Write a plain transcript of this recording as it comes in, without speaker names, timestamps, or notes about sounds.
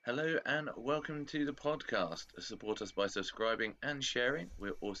Hello and welcome to the podcast. Support us by subscribing and sharing.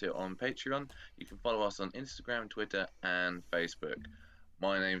 We're also on Patreon. You can follow us on Instagram, Twitter, and Facebook.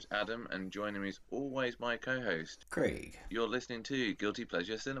 My name's Adam, and joining me is always my co host. Craig. You're listening to Guilty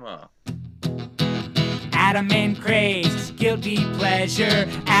Pleasure Cinema. Adam and Craig's Guilty Pleasure.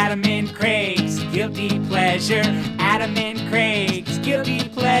 Adam and Craig's Guilty Pleasure. Adam and Craig's Guilty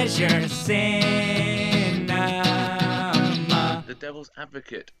Pleasure Cinema. The Devil's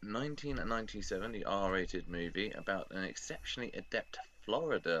Advocate, 1997, the R rated movie about an exceptionally adept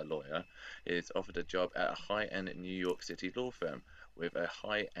Florida lawyer is offered a job at a high end New York City law firm with a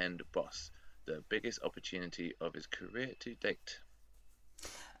high end boss, the biggest opportunity of his career to date.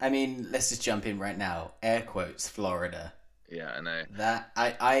 I mean, let's just jump in right now. Air quotes, Florida. Yeah, I know.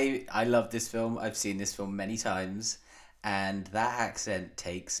 I love this film. I've seen this film many times, and that accent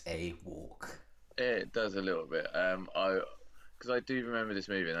takes a walk. It does a little bit. Because I do remember this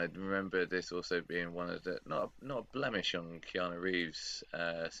movie, and I remember this also being one of the not a blemish on Keanu Reeves'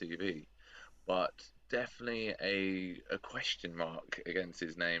 CV, but definitely a question mark against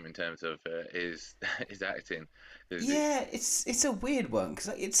his name in terms of his his acting. 'Cause Yeah, it's a weird one because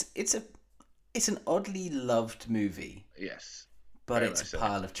it's an oddly loved movie, yes, but very it's much a so.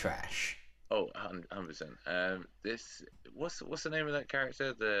 pile of trash. Oh, 100%. This what's the name of that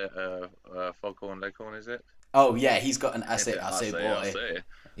character? The Foghorn Leghorn, is it? Oh yeah, he's got an I Is say it? I I say say, I boy. say.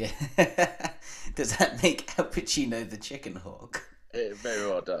 Yeah. Does that make Al Pacino the chicken hawk? It very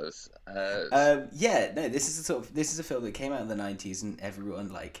well does. Yeah, no, this is a film that came out in the 90s, and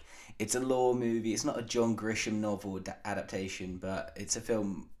everyone it's a law movie. It's not a John Grisham novel adaptation, but it's a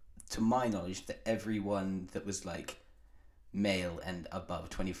film, to my knowledge, that everyone that was male and above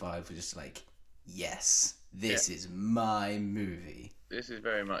 25 was just like, yes, Yeah, this is my movie. this is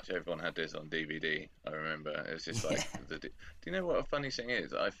very much everyone had this on DVD. I remember it was just Yeah, like do you know what a funny thing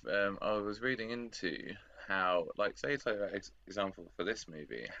is? I was reading into how like say take that example for this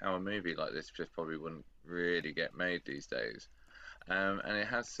movie, how a movie like this just probably wouldn't really get made these days. And it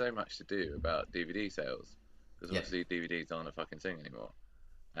has so much to do about DVD sales because yeah, obviously DVDs aren't a fucking thing anymore.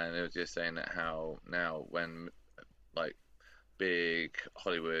 And it was just saying that how now when like big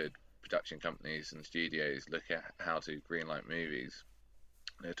Hollywood production companies and studios look at how to greenlight movies,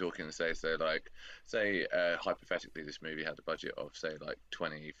 they're talking to say like say hypothetically this movie had a budget of say like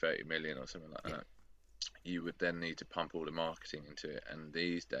 20, 30 million or something like yeah. that. You would then need to pump all the marketing into it, and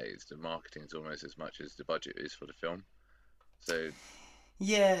these days the marketing is almost as much as the budget is for the film. So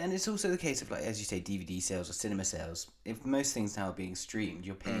Yeah, and it's also the case of as you say, DVD sales or cinema sales. If most things now are being streamed,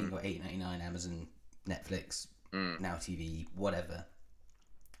 you're paying mm, your $8.99 Amazon, Netflix, mm, Now TV, whatever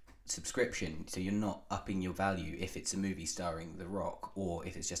subscription. So you're not upping your value if it's a movie starring The Rock or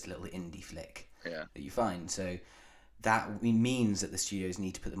if it's just a little indie flick yeah, that you find. So that means that the studios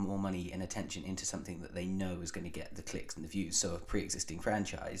need to put more money and attention into something that they know is going to get the clicks and the views. So a pre-existing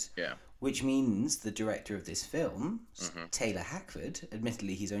franchise, yeah, which means the director of this film, hmm, Taylor Hackford,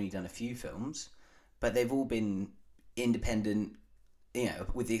 admittedly he's only done a few films, but they've all been independent.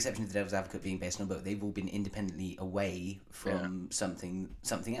 With the exception of The Devil's Advocate being based on a book, they've all been independently away yeah. from something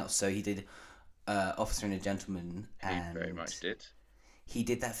else. So he did Officer and a Gentleman, He very and much did. he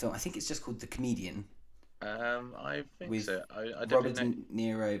did that film. I think it's just called The Comedian, I think with so. I Robert definitely De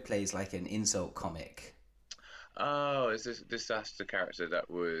know. Niro plays like an insult comic. Oh, is this that's the character that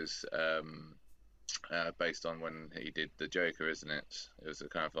was based on when he did the Joker, isn't it? It was a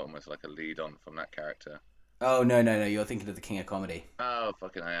kind of almost like a lead on from that character. Oh no, you're thinking of the King of Comedy. Oh,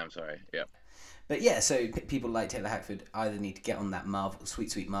 fucking I am sorry. Yep. But yeah, so people like Taylor Hackford either need to get on that Marvel,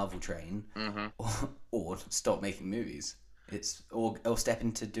 sweet Marvel train, Mhm. or stop making movies. Or step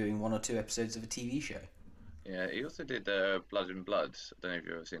into doing one or two episodes of a TV show. Yeah, he also did Blood and Blood. I don't know if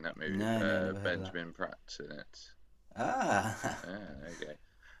you've ever seen that movie. No, never heard of that. Benjamin Pratt in it. Ah, Ah, there you go.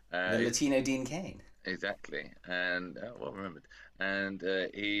 the It's Latino Dean Cain. exactly, and well remembered. And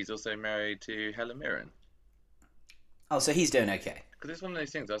he's also married to Helen Mirren. Oh, so he's doing okay. Because it's one of those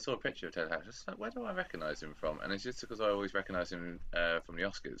things. I saw a picture of Ted Lasso. It's like, where do I recognise him from? And it's just because I always recognise him from the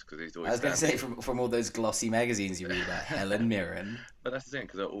Oscars because he's I always was going to say standing. from all those glossy magazines you read about Helen Mirren. But that's the thing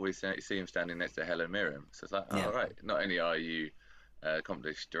because I always see him standing next to Helen Mirren. So it's like, oh Yeah. right, not only are you a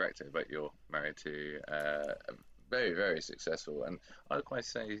accomplished director, but you're married to a very very successful and I'd quite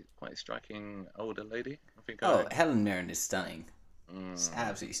say quite striking older lady. I think Oh, I. Helen Mirren is stunning. It's Mm,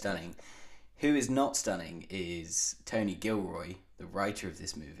 absolutely stunning. Who is not stunning is Tony Gilroy, the writer of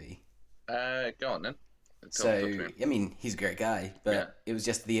this movie. go on then. Talk to So me. I mean, he's a great guy, Yeah. but it was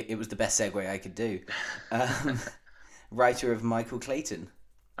the best segue I could do. Um, writer of Michael Clayton,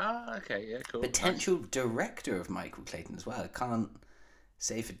 Ah, okay, yeah, cool, nice. potential director of Michael Clayton as well. I can't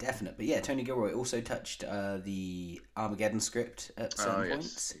say for definite. But yeah, Tony Gilroy also touched the Armageddon script at certain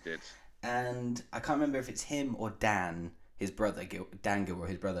points. He did. And I can't remember if it's him or Dan, his brother, Dan Gilroy,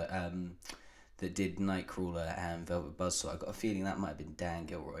 his brother, that did Nightcrawler and Velvet Buzzsaw. I got a feeling that might have been Dan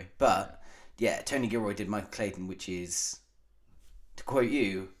Gilroy. But yeah, Tony Gilroy did Michael Clayton, which is, to quote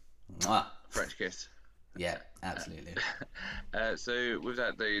you, mwah. French kiss. Yeah, absolutely. So with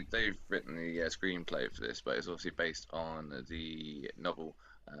that, they've written the screenplay for this, but it's obviously based on the novel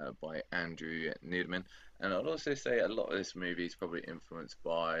by Andrew Neiderman. And I'd also say a lot of this movie is probably influenced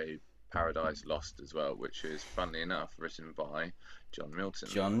by Paradise Lost as well, which is, funnily enough, written by John Milton.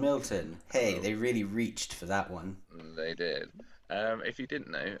 John Milton. Hey, they really reached for that one. They did. If you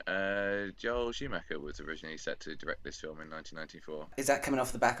didn't know, Joel Schumacher was originally set to direct this film in 1994. Is that coming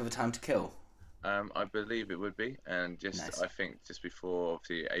off the back of A Time to Kill? I believe it would be, and Nice. I think just before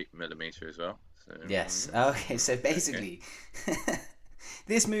the 8mm as well. So, Yes. Okay, so basically,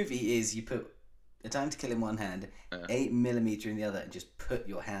 this movie is you put A Time to Kill in one hand, 8mm in the other, and just put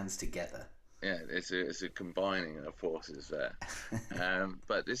your hands together. Yeah, it's a combining of forces there.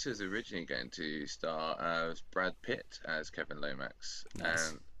 But this was originally going to star as Brad Pitt as Kevin Lomax,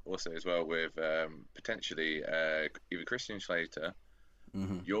 Nice. and also as well with potentially either Christian Slater,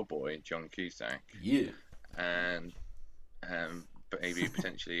 your boy John Cusack, You. and maybe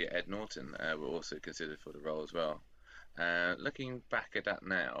potentially Ed Norton were also considered for the role as well. Looking back at that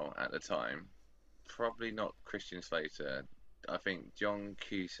now, at the time, probably not Christian Slater. I think John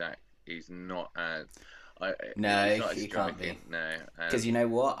Cusack is not as... No, he's not as he can't be. striking, no. Because you know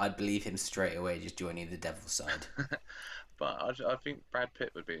what? I'd believe him straight away just joining the devil's side. But I think Brad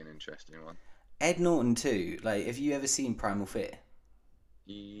Pitt would be an interesting one. Ed Norton too. Like, have you ever seen Primal Fear?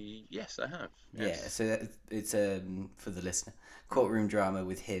 Yes, I have. Yeah, Yes. so it's for the listener, courtroom drama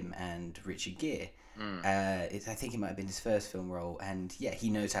with him and Richard Gere. I think it might have been his first film role, and yeah, he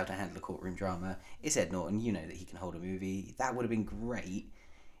knows how to handle a courtroom drama. It's Ed Norton, you know that he can hold a movie. That would have been great.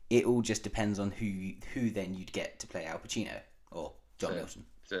 It all just depends on who then you'd get to play Al Pacino or John Milton.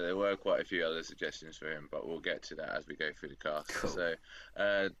 So there were quite a few other suggestions for him, but we'll get to that as we go through the cast. Cool.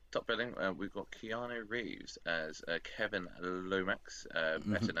 So, top billing, we've got Keanu Reeves as Kevin Lomax,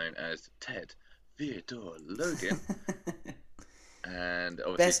 better known as Ted Theodore Logan. And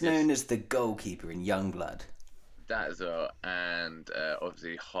obviously Best known as the goalkeeper in Youngblood. that as well, and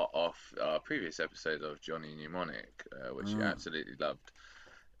obviously hot off our previous episode of Johnny Mnemonic, which you absolutely loved.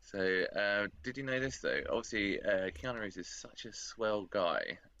 So, did you know this though? Obviously, Keanu Reeves is such a swell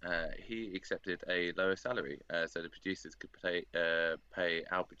guy. He accepted a lower salary, so the producers could pay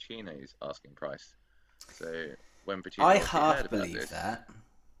Al Pacino's asking price. So when Pacino I obviously heard half about believe this, that.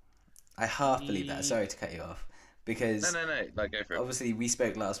 I half believe that. Sorry to cut you off. Because no, like go for it. obviously we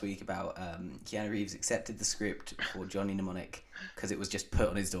spoke last week about Keanu Reeves accepted the script for Johnny Mnemonic because it was just put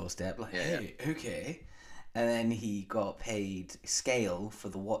on his doorstep. Like, hey, okay. And then he got paid scale for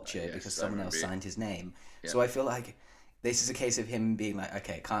The Watcher Yes, because I someone else remember. signed his name. Yeah. So I feel like this is a case of him being like,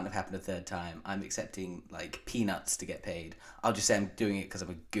 okay, it can't have happened a third time. I'm accepting like peanuts to get paid. I'll just say I'm doing it because I'm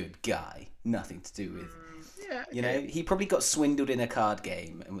a good guy. Nothing to do with... Yeah, You know, he probably got swindled in a card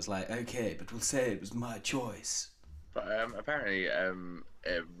game and was like, okay, but we'll say it was my choice. But apparently, a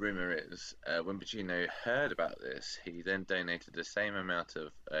rumor is when Pacino heard about this, he then donated the same amount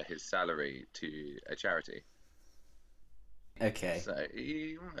of his salary to a charity. Okay. So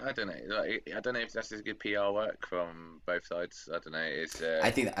I don't know. Like, I don't know if that's just good PR work from both sides. I don't know. It's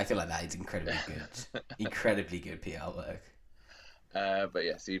I feel like that is incredibly good. Incredibly good PR work. but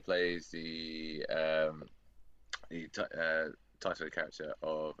yes, he plays the title character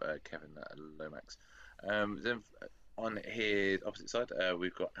of Kevin Lomax. Then on his opposite side,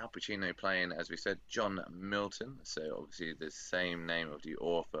 we've got Al Pacino playing, as we said, John Milton. So obviously the same name of the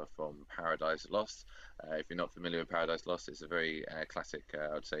author from Paradise Lost. If you're not familiar with Paradise Lost, it's a very classic,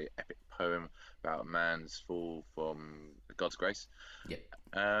 I would say, epic poem about a man's fall from God's grace. Yep.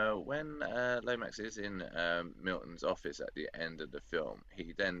 When Lomax is in Milton's office at the end of the film,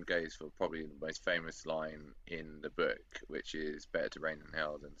 he then goes for probably the most famous line in the book, which is better to reign in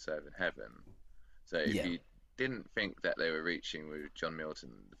hell than serve in heaven. So if Yeah. you didn't think that they were reaching with John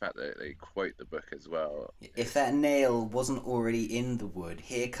Milton, the fact that they quote the book as well. If that nail wasn't already in the wood,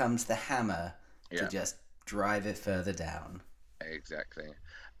 here comes the hammer Yeah. to just drive it further down. Exactly.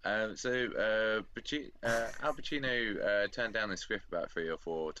 Al Pacino turned down the script about 3 or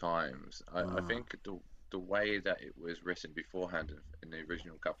 4 times. I think the way that it was written beforehand in the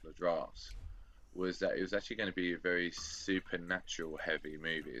original couple of drafts was that it was actually going to be a very supernatural heavy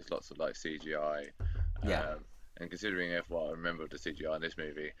movie. There's lots of like CGI. Yeah. And considering what I remember of the CGI in this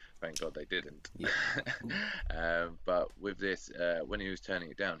movie, thank God they didn't. Yeah. But with this, when he was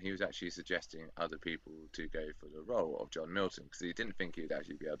turning it down, he was actually suggesting other people to go for the role of John Milton because he didn't think he would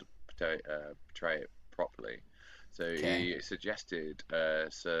actually be able to portray it properly. So Okay. he suggested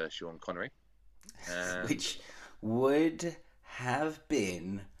Sir Sean Connery. And Which would have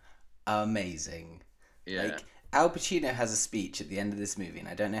been amazing. yeah, Like, Al Pacino has a speech at the end of this movie, and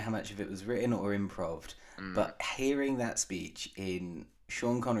I don't know how much of it was written or improv, mm, but hearing that speech in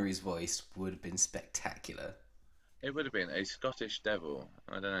Sean Connery's voice would have been spectacular. it would have been a Scottish devil.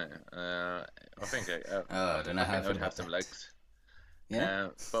 I don't know. I think Oh, I don't know I how I think it feel would have about some that. legs. Yeah?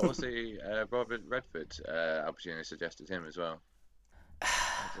 But also Robert Redford, Al Pacino suggested him as well.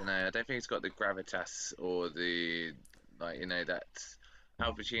 I don't know. I don't think he's got the gravitas or the that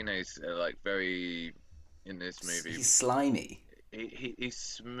Al Pacino's like very in this movie. He's slimy. He's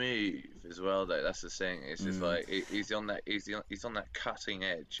smooth as well though. That's the thing. It's just Mm. like he's on that he's on that cutting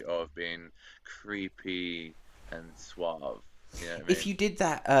edge of being creepy and suave. You know what I If mean? you did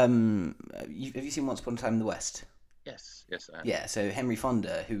that, have you seen Once Upon a Time in the West? Yes, yes, I have. Yeah, so Henry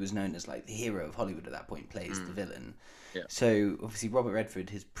Fonda, who was known as like the hero of Hollywood at that point, plays the villain. Yeah. So obviously Robert Redford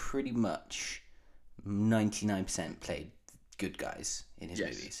has pretty much 99% played good guys in his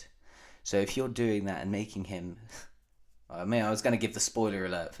Yes. movies. So if you're doing that and making him, I mean, I was going to give the spoiler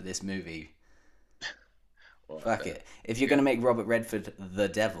alert for this movie. Well, Fuck it. If you're going to make Robert Redford the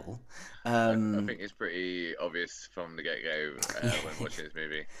devil, I think it's pretty obvious from the get-go when watching this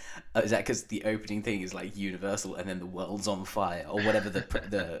movie. is that because the opening thing is like Universal and then the world's on fire or whatever the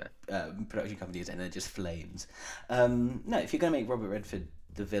production company is and then it just flames? No, if you're going to make Robert Redford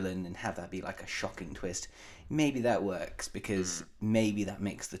the villain and have that be like a shocking twist, maybe that works because maybe that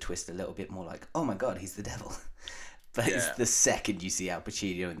makes the twist a little bit more like, oh my god, he's the devil. But it's Yeah. the second you see Al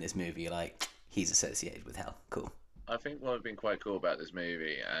Pacino in this movie, you're like, he's associated with hell. Cool. I think what would have been quite cool about this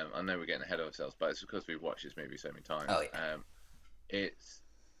movie, I know we're getting ahead of ourselves, but it's because we've watched this movie so many times. Oh, yeah. It's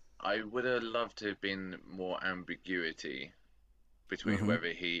I would have loved to have been more ambiguity between Hmm. whether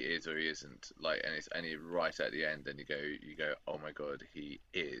he is or he isn't. Like, and it's only right at the end, and you go, oh my god, he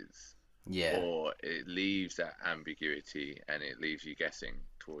is. Yeah. Or it leaves that ambiguity, and it leaves you guessing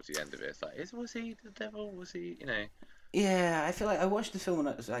towards the end of it. It's like, was he the devil? Was he, you know? Yeah, I feel like I watched the film when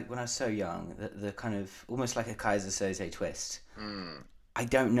I was so young. The kind of almost like a Kaiser Soze twist. Mm, I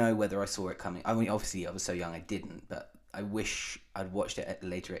don't know whether I saw it coming. I mean, obviously, I was so young, I didn't. But I wish I'd watched it at a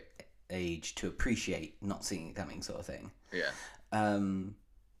later age to appreciate not seeing it coming, sort of thing. yeah.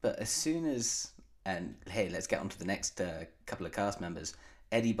 But as soon as and hey, let's get on to the next couple of cast members.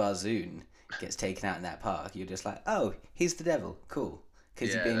 Eddie Barzoon gets taken out in that park. You're just like, oh, he's the devil. Cool, because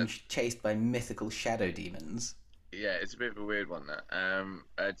Yeah, he's being that's- chased by mythical shadow demons. Yeah, it's a bit of a weird one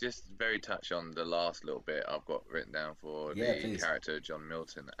that. Just very touch on the last little bit I've got written down for Yeah, the please. character of John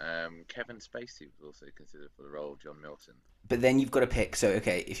Milton. Kevin Spacey was also considered for the role of John Milton. But then you've got to pick. So,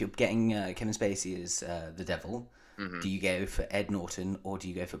 okay, if you're getting Kevin Spacey as the devil, Hmm. do you go for Ed Norton or do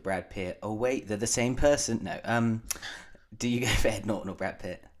you go for Brad Pitt? Oh, wait, they're the same person. No. Do you go for Ed Norton or Brad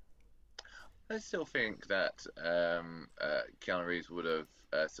Pitt? I still think that Keanu Reeves would have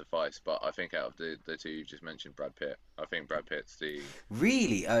sufficed, but I think out of the two you just mentioned, Brad Pitt, I think Brad Pitt's the.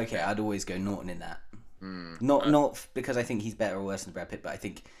 Really? Okay, I'd always go Norton in that. Mm, Not because I think he's better or worse than Brad Pitt, but I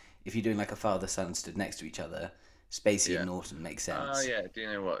think if you're doing like a father-son stood next to each other, Spacey yeah. and Norton makes Oh sense. yeah, do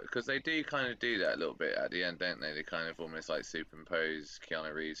you know what? Because they do kind of do that a little bit at the end, don't they? They kind of almost like superimpose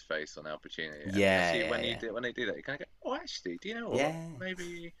Keanu Reeves' face on Al Pacino. And Yeah, actually, yeah, yeah. when they do that, you kind of go, oh, actually, do you know what? Yeah.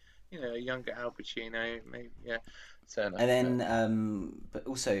 Maybe a younger Al Pacino, maybe yeah. So enough. And then, but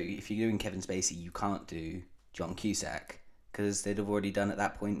also, if you're doing Kevin Spacey, you can't do John Cusack because they'd have already done at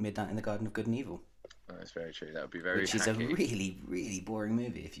that point Midnight in the Garden of Good and Evil, That's very true. That would be very which is a hacky. really, really boring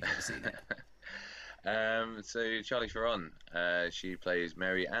movie if you've ever seen it. So Charlie Theron, she plays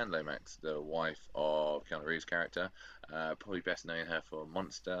Mary Ann Lomax, the wife of Keanu Reeves' character. Probably best known her for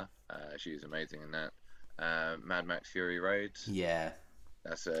Monster. She's amazing in that. Mad Max Fury Road. Yeah.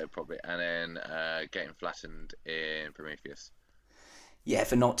 That's probably, and then getting flattened in Prometheus. Yeah,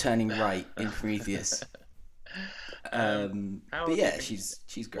 for not turning right in Prometheus. How But old do you yeah, think-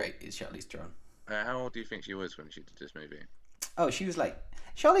 she's great. It's Charlize Theron. How old do you think she was when she did this movie? Oh, she was like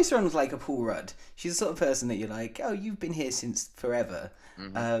Charlize Theron was like a Paul Rudd. She's the sort of person that you're like, oh, you've been here since forever.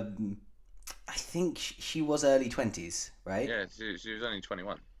 I think she was early 20s, right? Yeah, she was only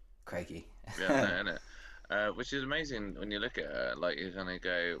 21. Craigie. Yeah, no, which is amazing when you look at her. Like you're gonna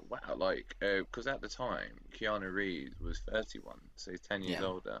go, wow, like because at the time Keanu Reeves was 31, so he's 10 years Yeah.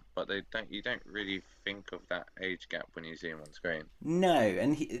 older. But you don't really think of that age gap when you see him on screen. No,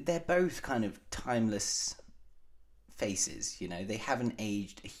 and they're both kind of timeless faces. You know, they haven't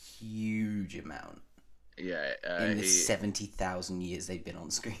aged a huge amount Yeah, in the 70,000 years they've been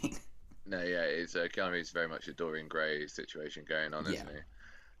on screen. no, yeah, it's Keanu Reeves very much a Dorian Gray situation going on, isn't Yeah. he?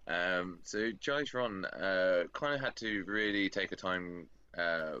 So Charlize Theron kind of had to really take a time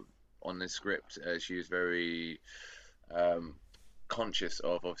on this script. She was very um, conscious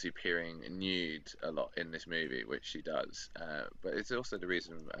of obviously appearing nude a lot in this movie, which she does. But it's also the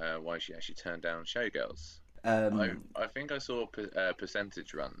reason why she actually turned down Showgirls. I think I saw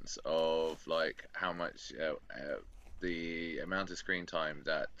percentage runs of like how much the amount of screen time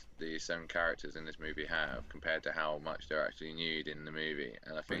that the seven characters in this movie have compared to how much they're actually nude in the movie,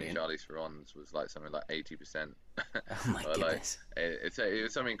 and I think Brilliant. Charlize Theron's was like something like 80%. Oh my Or, like, goodness. it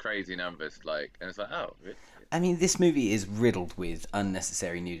was something crazy numbers, like, and it's like, oh, really? I mean, this movie is riddled with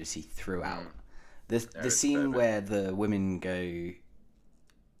unnecessary nudity throughout. The it's scene perfect. where the women go,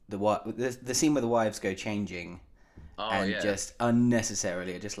 the scene where the wives go changing, Oh and yeah, just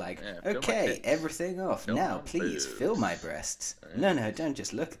unnecessarily are just like, Yeah, fill my okay, tits. everything off. Fill Now, my please boobs." feel my breasts. No, don't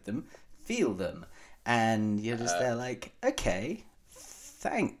just look at them, feel them. And you're just there like, okay,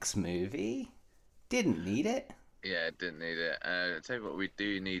 thanks, movie. Didn't need it. Yeah, didn't need it. I'll tell you what, we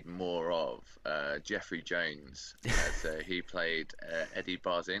do need more of Jeffrey Jones. So he played Eddie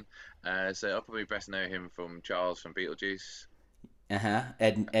Barzin. So I'll probably best know him from Charles from Beetlejuice.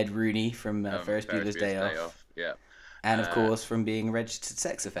 Ed Rooney from Ferris Bueller's Day Off. Yeah, And of course, from being a registered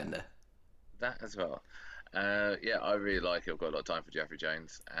sex offender. that as well. Yeah, I really like it. I've got a lot of time for Jeffrey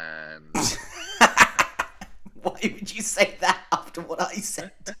Jones, and Why would you say that after what I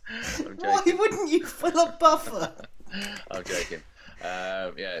said? I'm Why joking. wouldn't you fill a buffer? I'm joking.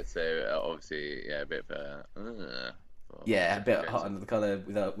 Yeah, so obviously, yeah, a bit of a. For Yeah, a Jeffrey bit Jones. hot under the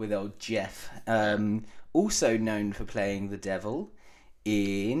collar with old Jeff. Also known for playing the devil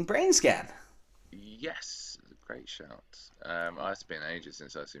in Brain Scan. Yes, great shout. It's been ages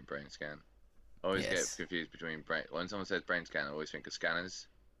since I've seen Brain Scan. I always Yes. get confused between brain. When someone says Brain Scan, I always think of scanners.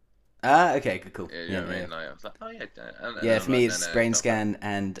 Ah, okay, cool. Yeah, you know what I mean? Like, I was like, oh yeah. Yeah, for me I'm like, it's no, Brain not Scan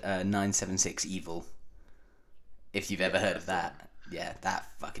and 976 Evil. If you've ever heard of that, yeah, that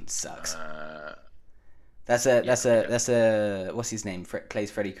fucking sucks. That's a what's his name?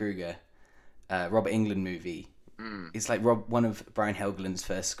 Plays Freddy Krueger. Robert Englund movie. It's like one of Brian Helgeland's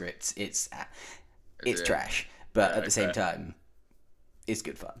first scripts. It's it? trash, but Yeah, at the same okay. time, it's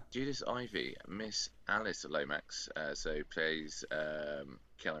good fun. Judith Ivy, Miss Alice Lomax, so plays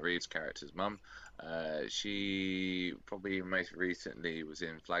Keanu Reeves' character's mum. She probably most recently was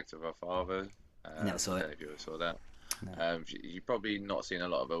in Flags of Our Father. Never saw I it. don't know if you ever saw that. You've probably not seen a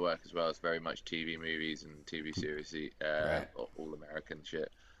lot of her work as well. It's very much TV movies and TV series, Right. all American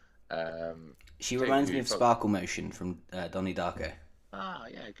shit. She Jake, reminds who me you of prob- Sparkle Motion from Donnie Darko. Ah,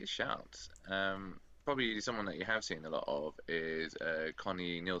 yeah, good shout. Probably someone that you have seen a lot of is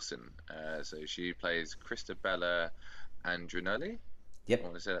Connie Nielsen. So she plays Christabella Andrinelli. Yep. I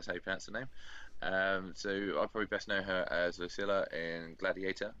want to say that's how you pronounce the name. So I probably best know her as Lucilla in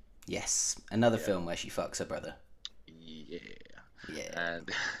Gladiator. Yes, another film where she fucks her brother. Yeah. Yeah. And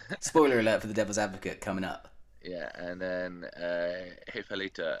Spoiler alert for The Devil's Advocate coming up. yeah, and then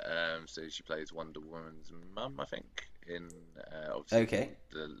Hippolyta. So she plays Wonder Woman's mum, I think, in obviously Okay.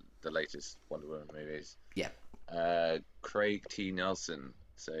 the latest Wonder Woman movies. Yeah. Craig T. Nelson.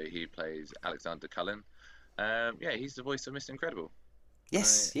 So he plays Alexander Cullen. Yeah, he's the voice of Mr. Incredible.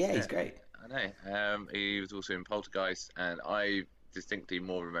 Yes. Yeah, he's great. I know. He was also in Poltergeist, and I distinctly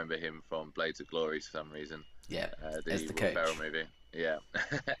more remember him from Blades of Glory for some reason. Yeah. Will As the Ferrell coach. movie. Yeah.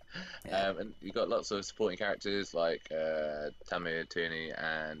 Yeah. And you got lots of supporting characters like Tamir Tierney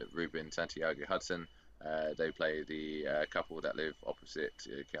and Ruben Santiago Hudson. They play the couple that live opposite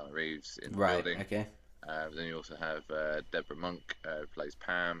Keanu Reeves in the Right. building. Okay. Then you also have Deborah Monk, who plays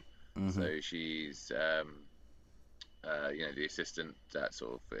Pam. So she's the assistant that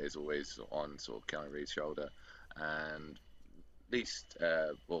sort of is always on sort of Keanu Reeves' shoulder. And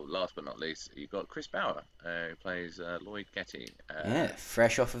last but not least, you've got Chris Bauer, who plays Lloyd Getty. Yeah,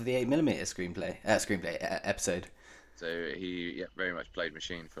 fresh off of the 8mm episode. So he very much played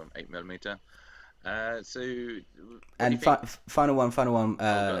Machine from 8mm. And final one.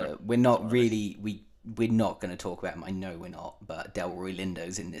 on. We're not really we're not going to talk about him. I know we're not, but Delroy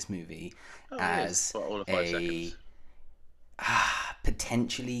Lindo's in this movie as for all of 5 seconds.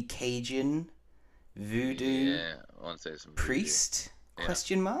 Potentially Cajun voodoo Yeah, I want to say some priest? Yeah.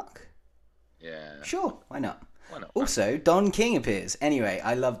 Question mark? Yeah. Sure, why not? Why not? Also, Don King appears. Anyway,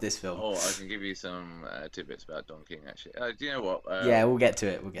 I love this film. Oh, I can give you some tidbits about Don King actually. Do you know what? Yeah, we'll get to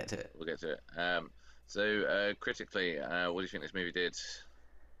it. We'll get to it. We'll get to it. So critically, what do you think this movie did?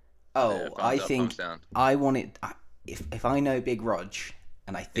 Oh, Thumbs I up, think thumbs down. I want it. if I know Big Rog,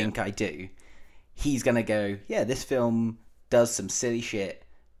 and I think I do, he's gonna go, yeah, this film does some silly shit,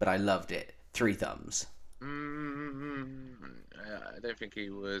 but I loved it. 3 thumbs. I don't think he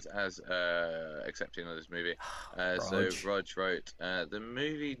was as accepting of this movie. So Rog. Rog wrote, the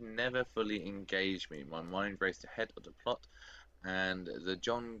movie never fully engaged me. My mind raced ahead of the plot, and the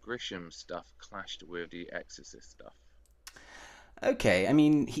John Grisham stuff clashed with the Exorcist stuff. Okay, I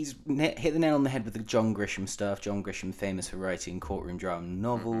mean, he's hit the nail on the head with the John Grisham stuff. John Grisham, famous for writing courtroom drama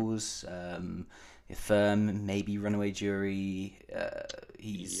novels, The Firm, maybe Runaway Jury.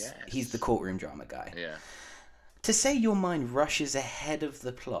 He's the courtroom drama guy. Yeah. To say your mind rushes ahead of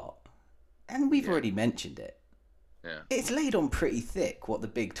the plot, and we've already mentioned it, Yeah. it's laid on pretty thick what the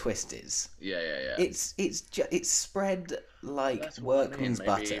big twist is. Yeah. It's spread like That's what I mean. workman's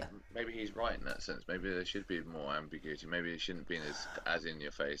butter. Maybe he's right in that sense. Maybe there should be more ambiguity. Maybe it shouldn't be as in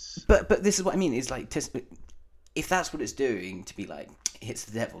your face. But this is what I mean. It's like if that's what it's doing, to be like, it's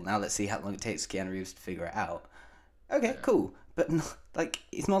the devil. Now let's see how long it takes Keanu Reeves to figure it out. Okay, cool. But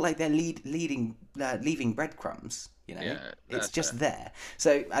it's not like they're leaving breadcrumbs. You know, it's just there.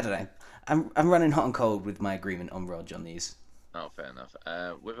 So I don't know. I'm running hot and cold with my agreement on Rog on these. Oh, fair enough.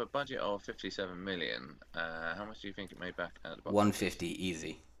 With a budget of 57 million, how much do you think it made back at the box? 150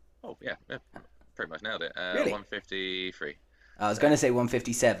 easy. Oh yeah, pretty much nailed it. Really? 153. I was going to say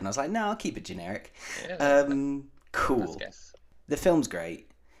 157. I was like, no, I'll keep it generic. Yeah, Cool. guess. The film's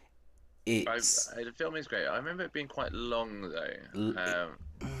great. The film is great. I remember it being quite long though.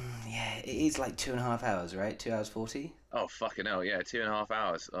 Yeah, it is like 2.5 hours, right? 2 hours 40. Oh fucking hell, yeah, 2.5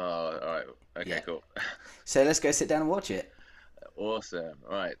 hours. Oh, all right. Okay, Yeah. cool. So let's go sit down and watch it. Awesome.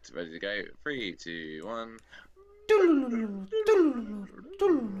 Right, ready to go. 3, 2, 1.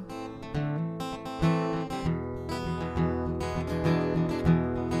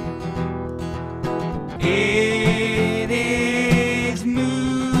 It is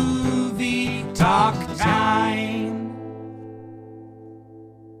movie talk time.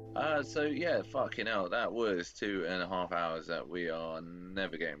 So yeah, fucking hell, that was 2.5 hours that we are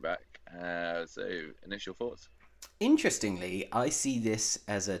never getting back. So initial thoughts? Interestingly, I see this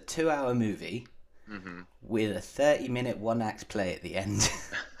as a 2-hour movie with a 30-minute one-act play at the end.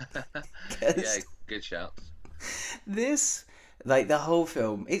 Yeah, good shout. This, like the whole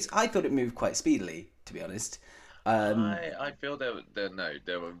film, I thought it moved quite speedily, to be honest. I feel there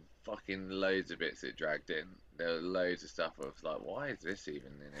were fucking loads of bits it dragged in. There were loads of stuff of like, why is this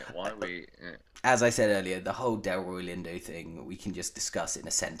even in it? Why are we? As I said earlier, the whole Delroy Lindo thing we can just discuss in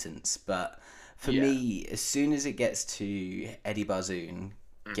a sentence. But for me, as soon as it gets to Eddie Barzoon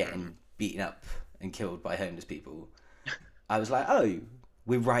getting beaten up and killed by homeless people, I was like, oh,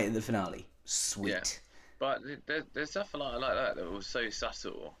 we're right at the finale. Sweet. Yeah. But there's stuff like that was so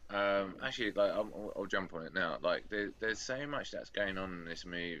subtle. Actually, like I'll jump on it now. Like there's so much that's going on in this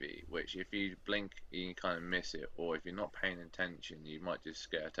movie, which if you blink, you kind of miss it, or if you're not paying attention, you might just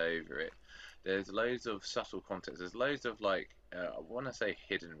skirt over it. There's loads of subtle context. There's loads of like I want to say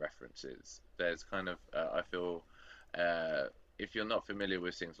hidden references. There's kind of I feel if you're not familiar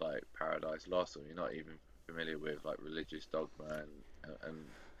with things like Paradise Lost, or you're not even familiar with like religious dogma and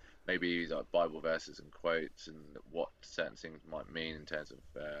maybe like Bible verses and quotes and what certain things might mean in terms of,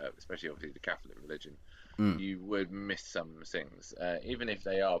 especially obviously the Catholic religion, you would miss some things, even if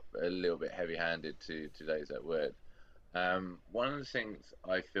they are a little bit heavy-handed to those that would. One of the things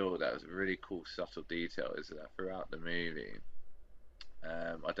I feel that was a really cool subtle detail is that throughout the movie,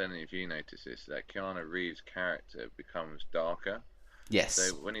 I don't know if you noticed this, that Keanu Reeves' character becomes darker. Yes.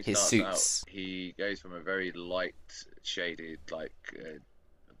 So when he his starts suits. out, he goes from a very light shaded, like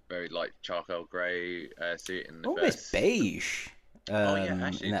very light charcoal grey suit in the Almost first. beige. Oh yeah,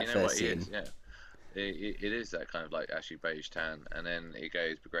 actually, in do that you know what first it scene. is? Yeah, it is that kind of like actually beige tan, and then it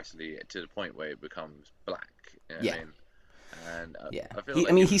goes progressively to the point where it becomes black. You know what I mean? And Yeah. I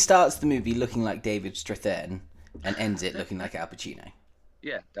feel He starts the movie looking like David Strathairn and ends it looking like Al Pacino.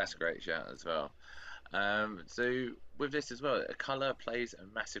 Yeah, that's a great shout as well. So with this as well, colour plays a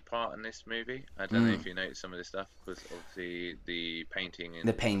massive part in this movie. I don't know if you noticed some of this stuff, because obviously the painting in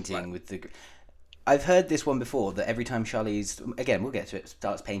The painting with the... I've heard this one before, that every time Charlize, again, we'll get to it,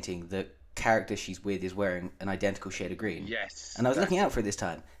 starts painting, the character she's with is wearing an identical shade of green. Yes. And I was looking out for it this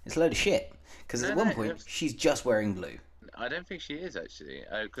time. It's a load of shit. Because at one point, she's just wearing blue. I don't think she is, actually.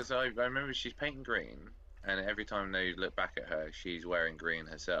 Because I remember she's painting green, and every time they look back at her, she's wearing green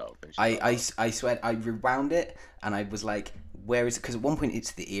herself. And I swear, I rewound it, and I was like, where is it? Because at one point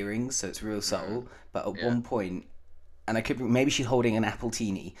it's the earrings, so it's real subtle. But at one point, and I could maybe she's holding an apple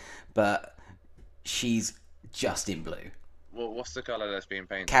teeny, but she's just in blue. Well, what's the colour that's being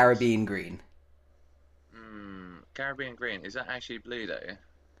painted? Caribbean green. Caribbean green, is that actually blue though?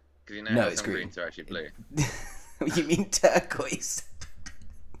 Because you know No, how it's some green. greens are actually blue. You mean turquoise?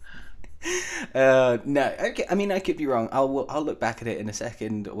 No. Okay. I mean, I could be wrong. I'll look back at it in a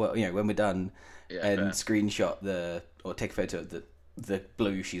second. Well, when we're done, Yeah, and fair. screenshot or take a photo of the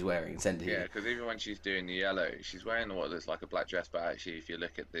blue she's wearing and send it to Yeah, you. because even when she's doing the yellow, she's wearing what looks like a black dress, but actually, if you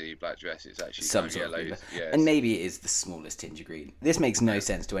look at the black dress, it's actually Some kind of sort of yellow. green. Yeah, And maybe it is the smallest tinge of green. This makes no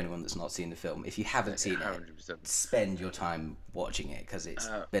sense to anyone that's not seen the film. If you haven't seen it, 100%. spend your time watching it because it's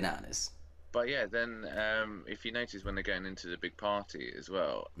bananas. But yeah, then if you notice when they're going into the big party as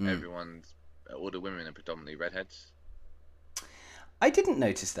well, all the women are predominantly redheads. I didn't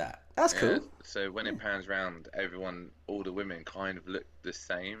notice that. That's cool. Yeah, so when it pans round, all the women kind of look the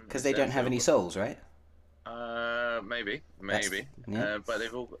same. Because they don't have any souls, right? Maybe. Yeah. But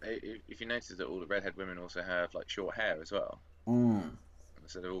they've all. If you notice that all the redhead women also have like short hair as well,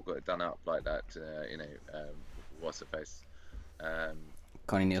 so they've all got it done up like that. What's the face?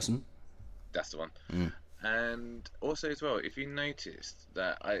 Connie Nielsen. That's the one. And also as well, if you noticed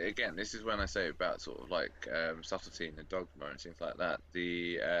that, again, this is when I say about sort of like subtlety in the dogma and things like that.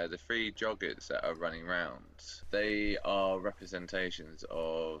 The three joggers that are running around, they are representations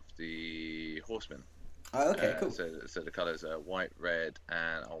of the horsemen. Oh, okay, cool. So the colours are white, red,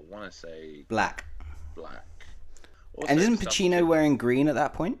 and I want to say Black. Also, And isn't the Pacino subtlety- wearing green at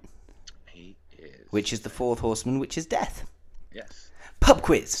that point? He is. Which is the fourth horseman, which is death. Yes. Pub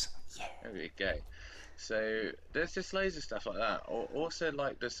quiz. There we go. So there's just loads of stuff like that. Also,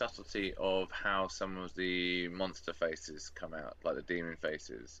 like the subtlety of how some of the monster faces come out, like the demon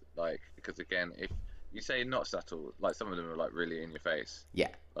faces. Like, because again, if you say not subtle, like some of them are like really in your face. Yeah.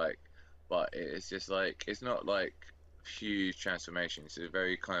 Like, but it's just like it's not like huge transformations. It's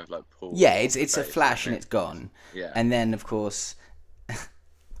very kind of like pulled. Yeah, it's a face, flash isn't and it? it's gone. Yeah. And then, of course, I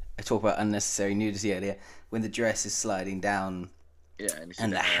talked about unnecessary nudity earlier. When the dress is sliding down Yeah, and,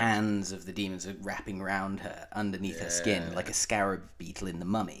 and the hands of the demons are wrapping around her underneath her skin like a scarab beetle in The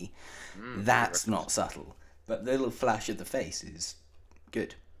Mummy, that's not subtle. But the little flash of the face is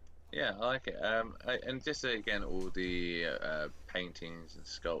good. Yeah, I like it. And just again, all the paintings and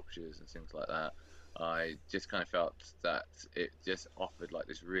sculptures and things like that. I just kind of felt that it just offered like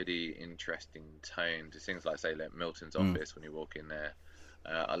this really interesting tone to things like, say, like Milton's office when you walk in there.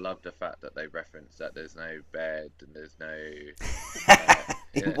 I love the fact that they reference that there's no bed and there's no.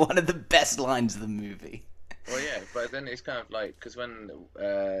 One of the best lines of the movie. Well, yeah, but then it's kind of like because when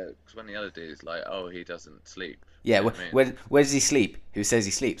the other dude is like, oh, he doesn't sleep. Yeah, You know what I mean? where does he sleep? Who says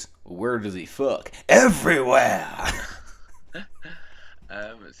he sleeps? Where does he fuck? Everywhere!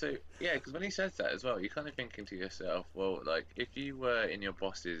 So yeah, because when he says that as well, you're kind of thinking to yourself, well, like if you were in your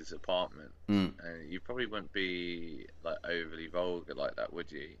boss's apartment, you probably wouldn't be like overly vulgar like that, would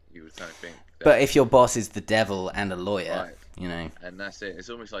you? You would kind of think. That, But if your boss is the devil and a lawyer, Right. And that's it. It's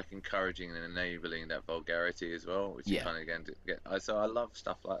almost like encouraging and enabling that vulgarity as well, which you kind of get. So I love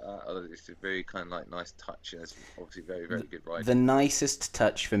stuff like that. It's a very kind of like nice touch, and it's obviously very, very good writing. The nicest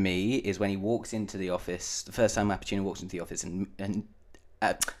touch for me is when he walks into the office. The first time Al Pacino walks into the office, and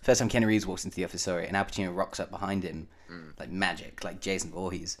first time Keanu Reeves walks into the office, and Al Pacino rocks up behind him like magic, like Jason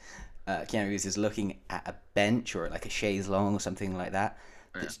Voorhees. Keanu Reeves is looking at a bench or like a chaise longue or something like that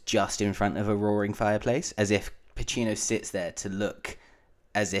that's just in front of a roaring fireplace, as if Pacino sits there to look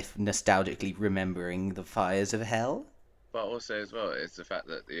as if nostalgically remembering the fires of hell. But also as well, it's the fact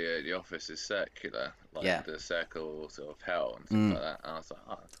that the office is circular, like the circle sort of hell and things like that. And I was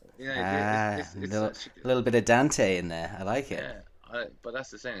like, it's a little bit of Dante in there. I like it. Yeah, but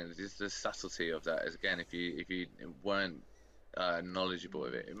that's the thing. It's the subtlety of that. Is again, if you weren't knowledgeable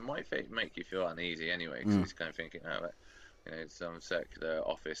of it, it might make you feel uneasy anyway. Because you're kind of thinking, some circular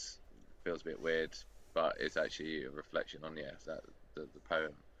office feels a bit weird, but it's actually a reflection on the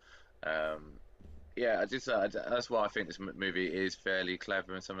poem. That's why I think this movie is fairly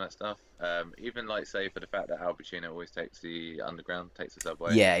clever and some of that stuff. Even like say for the fact that Al Pacino always takes the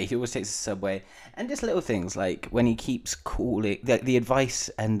subway. Yeah, he always takes the subway, and just little things like when he keeps calling the advice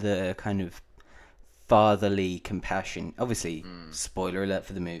and the kind of fatherly compassion. Obviously, spoiler alert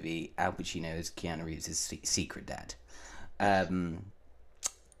for the movie: Al Pacino is Keanu Reeves' secret dad,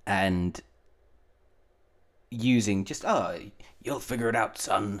 and using just you'll figure it out,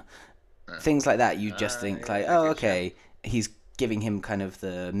 son. Things like that, you just think okay, he's giving him kind of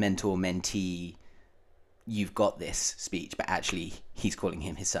the mentor-mentee, you've got this speech, but actually he's calling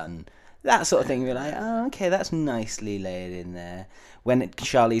him his son. That sort of thing, you're like, okay, that's nicely laid in there. When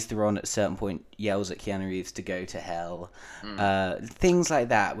Charlize Theron at a certain point yells at Keanu Reeves to go to hell, things like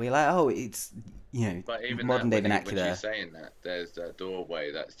that, we're like, But even modern that, day when vernacular. she's saying that, there's that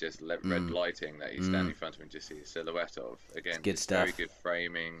doorway that's just red lighting that you stand in front of and just see a silhouette of. Again, good just very stuff. good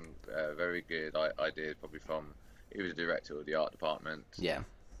framing, very good ideas, probably from either the director or the art department. Yeah.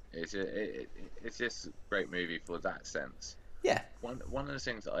 It's just a great movie for that sense. Yeah. One of the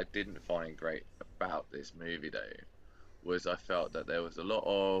things that I didn't find great about this movie though was I felt that there was a lot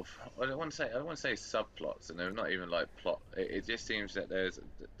of I don't want to say subplots, and they're not even like plot. It just seems that there's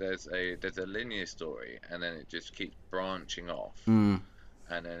a linear story, and then it just keeps branching off, Mm.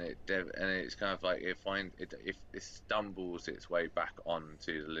 and then it's kind of like if it stumbles its way back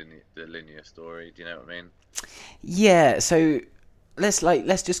onto the linear story. Do you know what I mean? Yeah. So let's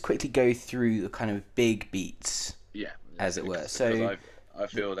just quickly go through the kind of big beats, Yeah, as it were. because So I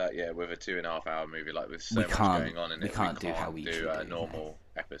feel that with a 2.5 hour movie, like with we so much can't going on in we it, can't do how we do usually a do. normal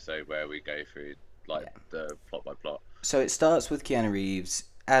episode where we go through like the plot by plot. So it starts with Keanu Reeves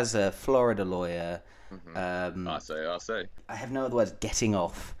as a Florida lawyer. I say. I have no other words. Getting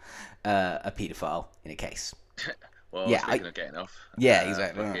off a paedophile in a case. Well, Yeah, speaking of getting off, Yeah,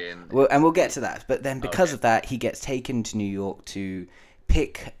 exactly. fucking, Well, and we'll get to that. But then, because okay. of that, he gets taken to New York to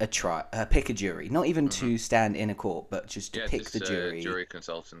pick a jury. Not even to stand in a court, but just to yeah, pick just the jury. jury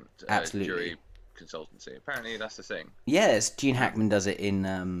consultant, Absolutely. jury consultancy. Apparently, that's the thing. Yes, Gene Hackman does it in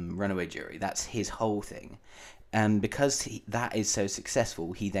Runaway Jury. That's his whole thing. And because that is so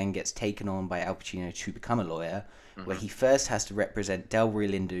successful, he then gets taken on by Al Pacino to become a lawyer, where he first has to represent Delroy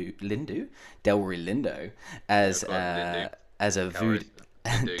Lindo, as Lindu. as a voodoo.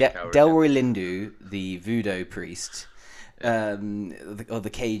 Lindu, Delroy Lindo, the voodoo priest, or the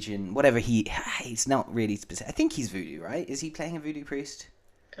Cajun, whatever he's not really specific. I think he's voodoo, right? Is he playing a voodoo priest?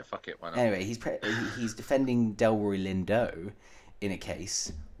 Yeah, fuck it, why not? Anyway, he's defending Delroy Lindo in a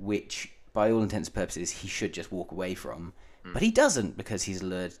case which, by all intents and purposes, he should just walk away from, but he doesn't because he's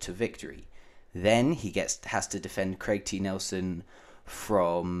lured to victory. Then he has to defend Craig T. Nelson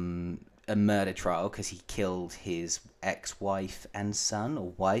from a murder trial because he killed his ex-wife and son,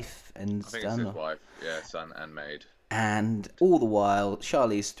 or wife and I think son. it's his wife, yeah, son and maid. And all the while,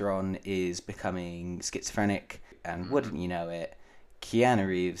 Charlize Theron is becoming schizophrenic, and wouldn't you know it, Keanu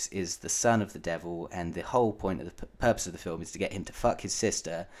Reeves is the son of the devil, and the whole point of the purpose of the film is to get him to fuck his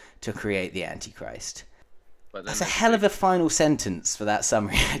sister to create the Antichrist. But then That's a there's hell of big- a final sentence for that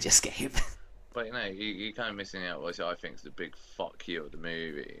summary I just gave. But you kind of missing out what I think is the big fuck you of the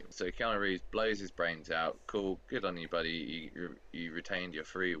movie. So Keanu Reeves blows his brains out. Cool, good on you, buddy. You retained your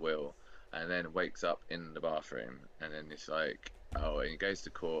free will, and then wakes up in the bathroom, and then it's like, and he goes to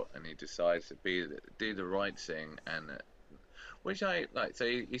court, and he decides to do the right thing, and which I like. So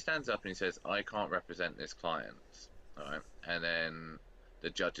he stands up and he says, "I can't represent this client," all right, and then the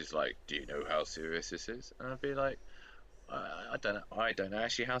judge is like, "Do you know how serious this is?" And I'd be like, I don't know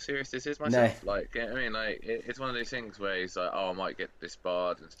actually how serious this is myself. No. Like, I mean, like, it's one of those things where he's like, "Oh, I might get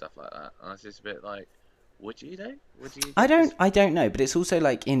disbarred and stuff like that." And I was just a bit like, "Would you though? Would you?" I don't know, but it's also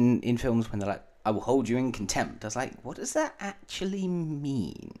like in films when they're like, "I will hold you in contempt." I was like, what does that actually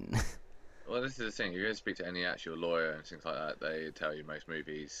mean? Well, this is the thing. If you go to speak to any actual lawyer and things like that, they tell you most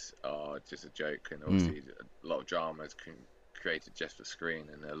movies are just a joke, and obviously a lot of drama is created just for screen,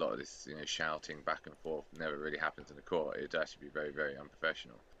 and a lot of this, shouting back and forth never really happens in the court. It'd actually be very, very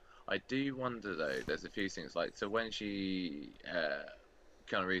unprofessional. I do wonder though. There's a few things like when Keanu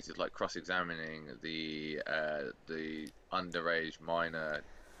Reeves is like cross-examining the underage minor,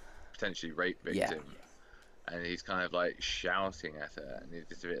 potentially rape victim. And he's kind of like shouting at her, and he's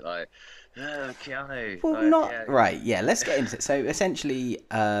just a bit like, "Oh, Keanu." Well, like, not yeah. right. Yeah, let's get into it. So essentially,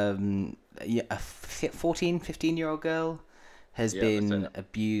 a 14, 15-year-old girl has Yeah, been that's it.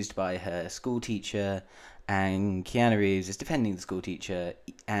 abused by her school teacher, and Keanu Reeves is defending the school teacher.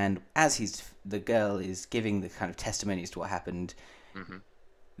 And as the girl is giving the kind of testimony as to what happened,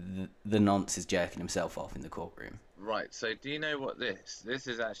 the nonce is jerking himself off in the courtroom. Right. So, do you know what this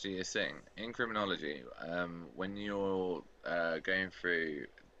is actually a thing in criminology? When you're going through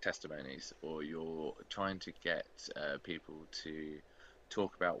testimonies, or you're trying to get people to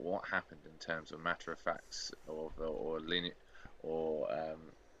talk about what happened in terms of matter of facts, or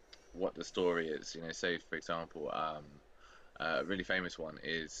what the story is. Say for example, a really famous one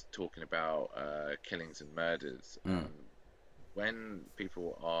is talking about killings and murders. When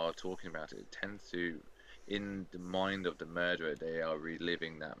people are talking about it, it tends to, in the mind of the murderer, they are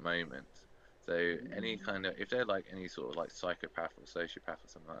reliving that moment. So any kind of, if they're like any sort of like psychopath or sociopath or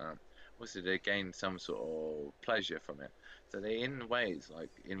something like that, obviously they gain some sort of pleasure from it. So they, in ways like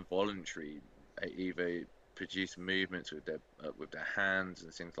involuntary, either produce movements with their hands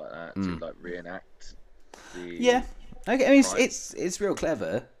and things like that to like reenact the Yeah. Okay. I mean, crime. it's real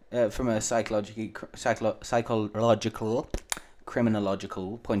clever. from a psychological,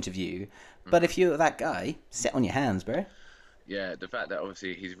 criminological point of view. But if you're that guy, sit on your hands, bro. Yeah, the fact that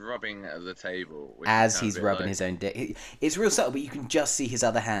obviously he's rubbing at the table, which As is kind of he's a bit rubbing like, his own dick. It's real subtle, but you can just see his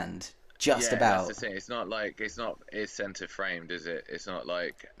other hand. Just yeah, about. that's the thing. It's not like it's center framed, is it? It's not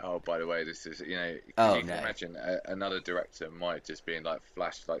like, oh, by the way, this is, 'cause Oh, you can no. imagine another director might just being like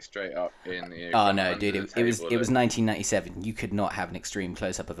flashed like straight up in. Oh from no, under dude! the It was table it was and- 1997. You could not have an extreme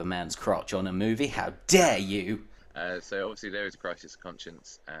close up of a man's crotch on a movie. How dare you? So obviously there is a crisis of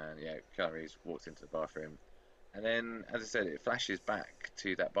conscience, and yeah, Keanu Reeves walks into the bathroom, and then, as I said, it flashes back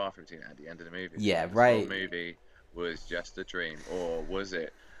to that bathroom scene at the end of the movie. Yeah, This right. whole movie was just a dream, or was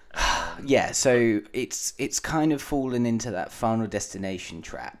it? Yeah, so it's kind of fallen into that Final Destination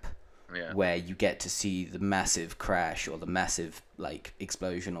trap, Yeah. where you get to see the massive crash or the massive like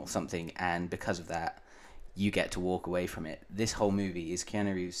explosion or something, and because of that, you get to walk away from it. This whole movie is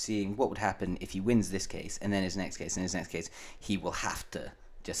Keanu Reeves seeing what would happen if he wins this case, and then his next case, and his next case, he will have to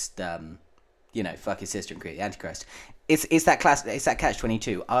just fuck his sister and create the Antichrist. It's that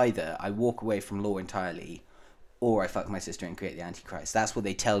catch-22. Either I walk away from law entirely, or I fuck my sister and create the Antichrist. That's what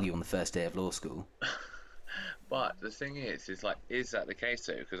they tell you on the first day of law school. But the thing is like, is that the case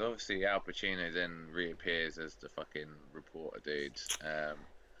though? Because obviously Al Pacino then reappears as the fucking reporter dude.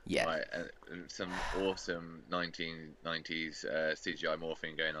 Yeah. Right, and some awesome 1990s CGI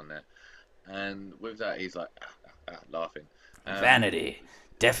morphing going on there. And with that, he's like laughing. Vanity,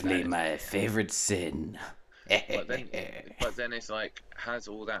 definitely Vanity. my favorite sin. But then it's like, has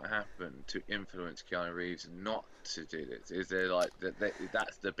all that happened to influence Keanu Reeves not to do this? Is there like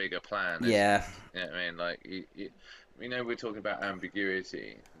that's the bigger plan? Yeah. You know what I mean? Like, we're talking about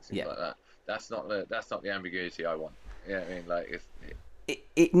ambiguity and things Yeah. like that. That's not the ambiguity I want. You know what I mean?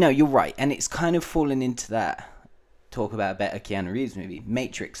 Like, No, you're right, and it's kind of fallen into that talk about a better Keanu Reeves movie,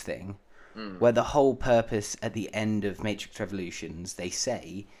 Matrix thing, where the whole purpose at the end of Matrix Revolutions, they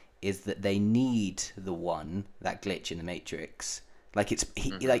say, is that they need the one, that glitch in the Matrix. Like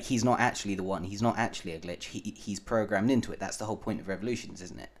like he's not actually the one. He's not actually a glitch. He's programmed into it. That's the whole point of Revolutions,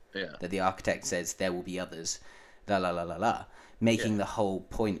 isn't it? Yeah. That the architect says there will be others. La la la la la. Making the whole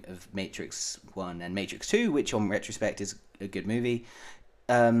point of Matrix 1 and Matrix 2, which on retrospect is a good movie,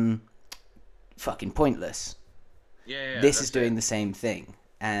 fucking pointless. Yeah. This that's is doing it. the same thing.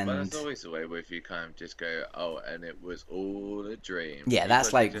 And But that's always the way with you kind of just go, oh, and it was all a dream. yeah, You that's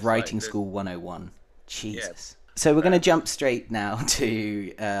couldn't like just, writing this- school 101. Jesus. So we're going to jump straight now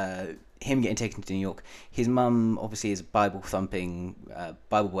to him getting taken to New York. His mum obviously is a Bible thumping,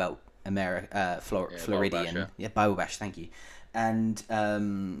 Bible Belt Floridian. Basher. Yeah, Bible Bash, thank you. And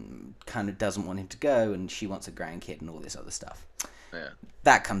kind of doesn't want him to go, and she wants a grandkid and all this other stuff. Yeah.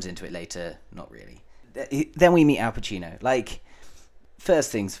 That comes into it later, not really. Then we meet Al Pacino. Like,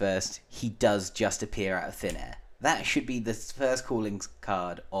 first things first, he does just appear out of thin air. That should be the first calling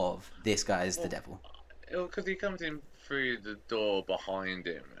card of this guy is the devil. Because he comes in through the door behind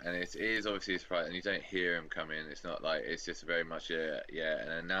him, and it is obviously his pride, and you don't hear him come in. It's not like, it's just very much an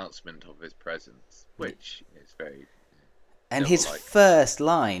announcement of his presence, which is very. And his devil-like. first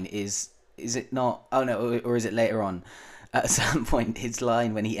line is it not? Oh no, or is it later on? At some point, his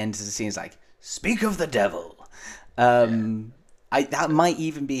line when he enters the scene is like, "Speak of the devil." That might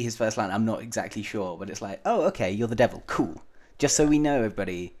even be his first line. I'm not exactly sure, but it's like, oh, okay, you're the devil. Cool. Just so we know,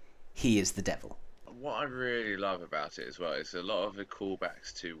 everybody, he is the devil. What I really love about it as well is a lot of the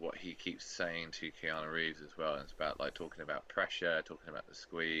callbacks to what he keeps saying to Keanu Reeves as well. It's about like talking about pressure, talking about the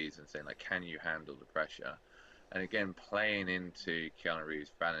squeeze, and saying like, can you handle the pressure? And again, playing into Keanu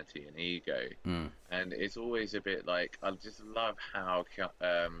Reeves' vanity and ego. And it's always a bit like, I just love how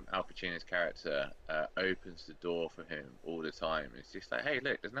Al Pacino's character opens the door for him all the time. It's just like, hey,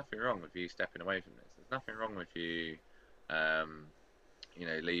 look, there's nothing wrong with you stepping away from this. There's nothing wrong with you,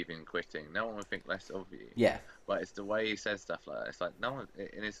 leaving, quitting. No one would think less of you. Yeah. But it's the way he says stuff like that. It's like, no one,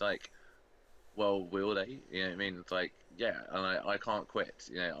 and it's like, well, will they? You know what I mean? It's like, yeah, and I can't quit.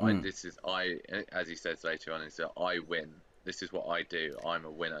 As he says later on, is that I win. This is what I do. I'm a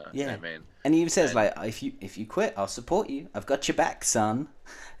winner. Yeah. You know what I mean? And he even says, like, if you quit, I'll support you. I've got your back, son.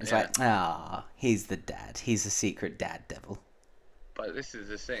 It's Yeah. like, he's the dad. He's the secret dad devil. But this is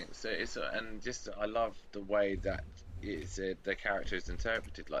the thing. So I love the way that the character is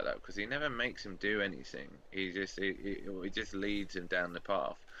interpreted like that, because he never makes him do anything. He just leads him down the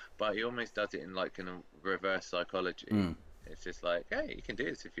path. But he almost does it in like in a reverse psychology. It's just like, hey, you can do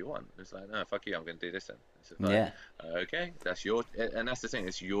this if you want. It's like, no, fuck you, I'm going to do this then. It's just like, okay, that's and that's the thing,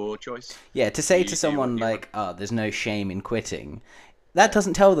 it's your choice. Yeah, to say You to do someone what you like, there's no shame in quitting, that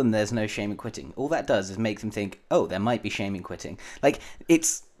doesn't tell them there's no shame in quitting. All that does is make them think, oh, there might be shame in quitting. Like,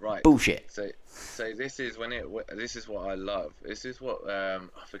 it's Right. Bullshit. So this is when it. This is what I love. This is what I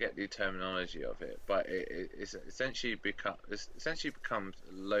forget the terminology of it, but it's essentially becomes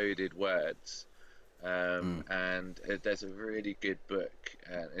loaded words. And there's a really good book,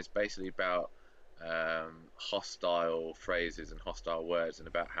 and it's basically about hostile phrases and hostile words, and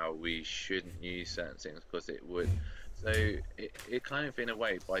about how we shouldn't use certain things because it would. So it kind of, in a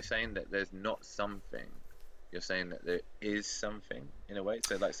way, by saying that there's not something, you're saying that there is something in a way.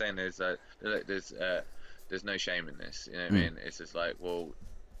 So like saying there's no shame in this. You know what I mean? It's just like, well,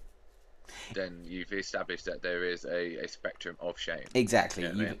 then you've established that there is a spectrum of shame. Exactly. You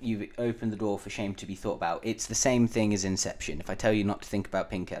know what I mean? You've opened the door for shame to be thought about. It's the same thing as Inception. If I tell you not to think about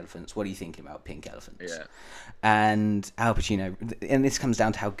pink elephants, what are you thinking about? Pink elephants. Yeah. And Al Pacino, and this comes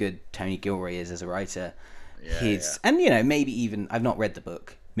down to how good Tony Gilroy is as a writer. Yeah. And maybe even, I've not read the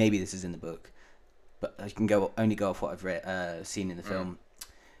book. Maybe this is in the book, but I can only go off what I've read, seen in the film.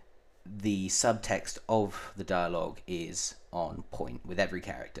 The subtext of the dialogue is on point with every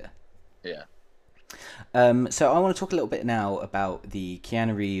character. Yeah. So I want to talk a little bit now about the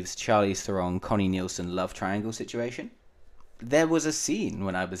Keanu Reeves, Charlize Theron, Connie Nielsen love triangle situation. There was a scene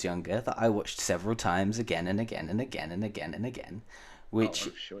when I was younger that I watched several times, again and again and again and again and again, which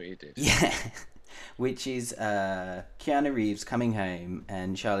I'm sure you did. yeah, which is Keanu Reeves coming home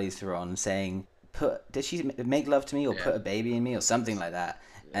and Charlize Theron saying, "Did she make love to me or put a baby in me or something like that?"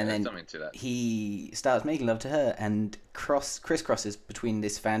 And then something to that. he starts making love to her and crisscrosses between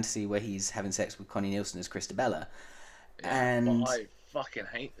this fantasy where he's having sex with Connie Nielsen as Christabella. And But I fucking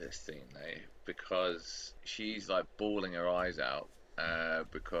hate this scene though, because she's like bawling her eyes out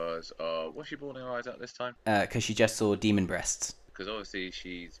because what's she bawling her eyes out this time? because she just saw demon breasts. Because obviously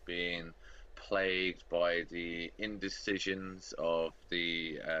she's being plagued by the indecisions of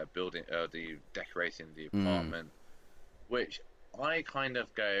the building, the decorating the apartment, which I kind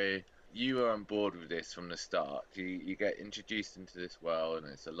of go, you were on board with this from the start. You get introduced into this world,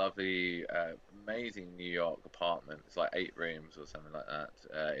 and it's a lovely, amazing New York apartment. It's like 8 rooms or something like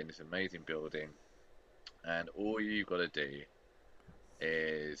that, in this amazing building. And all you got to do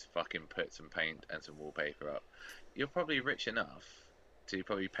is fucking put some paint and some wallpaper up. You're probably rich enough to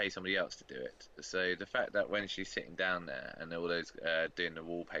probably pay somebody else to do it. So the fact that when she's sitting down there and all those doing the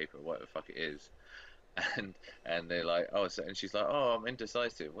wallpaper, whatever the fuck it is, and they're like, and she's like, I'm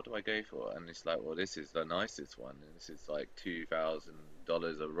indecisive, what do I go for? And it's like, well, this is the nicest one, and this is like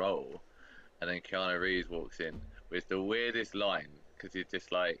 $2,000 a roll. And then Keanu Reeves walks in with the weirdest line, because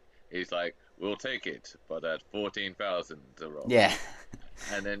he's like, we'll take it, but at $14,000 a roll. Yeah.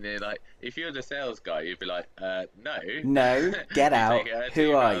 And then they're like, if you're the sales guy, you'd be like, no, get out.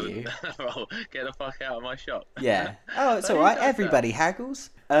 Who are you? Get the fuck out of my shop. Yeah. Oh, it's all right. Everybody haggles.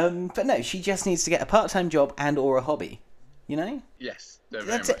 But no, she just needs to get a part-time job and or a hobby. You know? Yes, very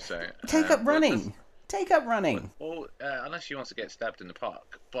That's much it. so. Take up running. Take up running. Well, unless she wants to get stabbed in the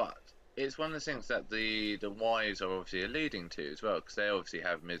park, but it's one of the things that the wives are obviously alluding to as well, because they obviously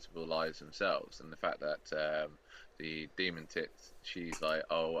have miserable lives themselves, and the fact that the demon tits, she's like,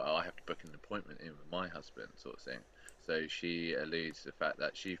 I have to book an appointment in with my husband, sort of thing. So she alludes to the fact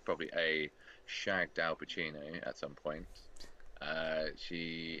that she's probably shagged Al Pacino at some point.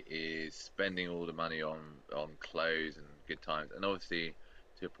 She is spending all the money on clothes and good times, and obviously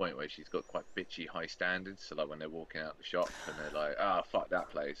to a point where she's got quite bitchy high standards. So like when they're walking out the shop and they're like, fuck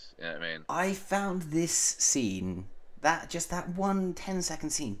that place. You know what I mean? I found this scene, that 1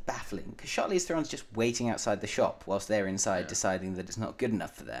 10-second scene, baffling, because Charlize Theron's just waiting outside the shop whilst they're inside deciding that it's not good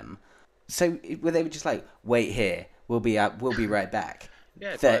enough for them. So where they were just like, wait here, we'll be right back.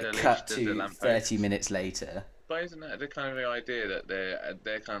 Yeah, Cut to 30 minutes later. But isn't that the kind of the idea that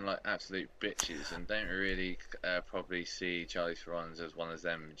they're kind of like absolute bitches and don't really probably see Charlize Theron as one of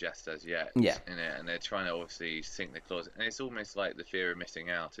them just as yet? Yeah. In it, and they're trying to obviously sink their claws, and it's almost like the fear of missing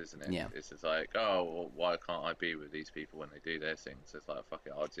out, isn't it? Yeah. It's just like, well, why can't I be with these people when they do their things? So it's like, fuck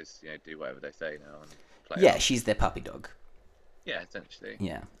it, I'll just do whatever they say now and play. Yeah, out. she's their puppy dog. Yeah, essentially.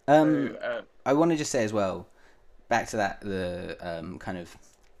 Yeah. So, I want to just say as well, back to that, the kind of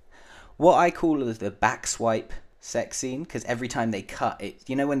what I call the back swipe sex scene, because every time they cut it,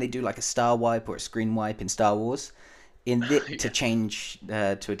 when they do like a star wipe or a screen wipe in Star Wars, to change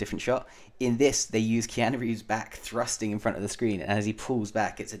to a different shot, in this they use Keanu Reeves' back thrusting in front of the screen, and as he pulls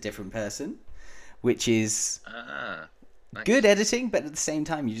back, it's a different person, which is nice. Good editing, but at the same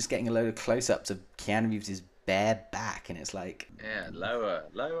time, you're just getting a load of close-ups of Keanu Reeves' bare back, and it's like... Yeah,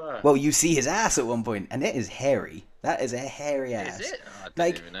 lower. Well, you see his ass at one point, and it is hairy. That is a hairy ass. Is it? I didn't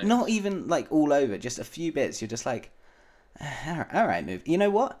Like, even know. not even, like, all over, just a few bits. You're just like, all right, move. You know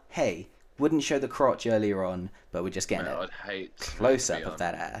what? Hey, wouldn't show the crotch earlier on, but we're just getting Man, a I'd hate close to up be of on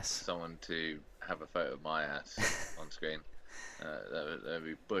that ass. someone to have a photo of my ass on screen. That would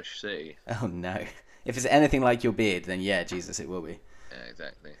be Bush City. Oh no! If it's anything like your beard, then yeah, Jesus, it will be. Yeah,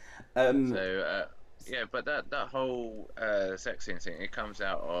 exactly. Um, So yeah, but that whole sex scene thing, it comes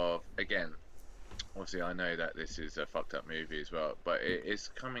out of, again, obviously I know that this is a fucked up movie as well, but it's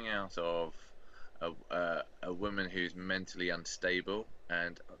coming out of a woman who's mentally unstable,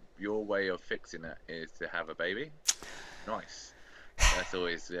 and your way of fixing that is to have a baby. Nice. That's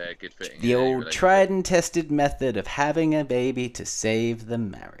always good fitting. the in any old relationship. tried and tested method of having a baby to save the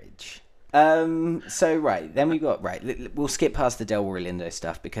marriage. So right, then we got we'll skip past the Delroy Lindo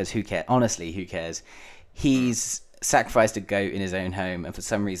stuff because who cares? Honestly, who cares? He's sacrificed a goat in his own home, and for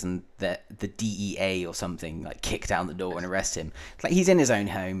some reason the DEA or something like kick down the door and arrest him. It's like he's in his own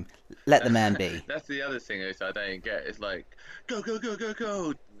home. Let the man be. That's the other thing is I don't get. It's like go go go go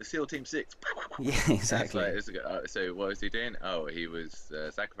go. The SEAL Team 6. Yeah, That's exactly. like, so what was he doing? Oh, he was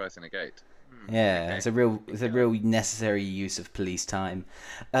sacrificing a goat. Yeah, okay. it's a real necessary use of police time.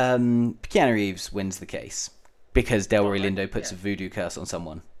 Keanu Reeves wins the case because Delroy Lindo puts a voodoo curse on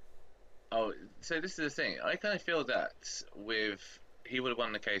someone. Oh, so this is the thing. I kind of feel that he would have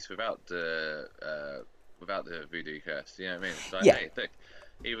won the case without the voodoo curse. You know what I mean? It's like, Yeah. hey, look,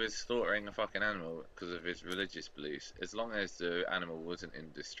 he was slaughtering a fucking animal because of his religious beliefs. As long as the animal wasn't in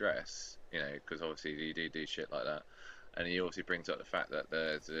distress, you know, because obviously you do shit like that. And he obviously brings up the fact that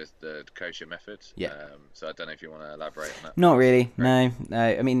there's the kosher method. Yeah. So I don't know if you want to elaborate on that. Not really. No.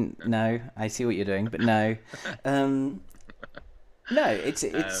 I mean, no. I see what you're doing, but no. No. It's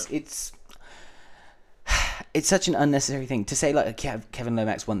such an unnecessary thing to say. Like Kevin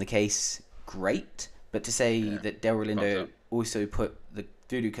Lomax won the case, great, but to say that Delroy Lindo also put the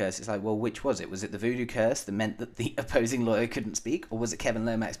voodoo curse, it's like, well, which was it? Was it the voodoo curse that meant that the opposing lawyer couldn't speak, or was it Kevin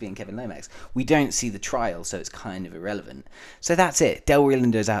Lomax being Kevin Lomax? We don't see the trial, so it's kind of irrelevant. So that's it. Delroy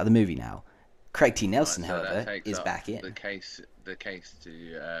Lindo's out of the movie now. Craig T. Nelson, however, is back in. The case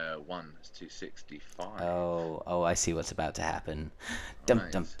to 1 to 65. Oh, I see what's about to happen. Dum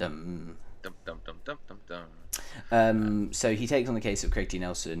Nice. dum dum. Dum dum dum dum dum dum. So he takes on the case of Craig T.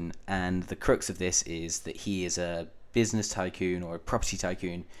 Nelson, and the crux of this is that he is a business tycoon or a property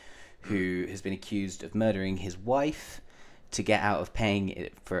tycoon who has been accused of murdering his wife to get out of paying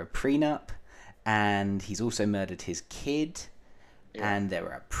it for a prenup, and he's also murdered his kid. Yeah. And there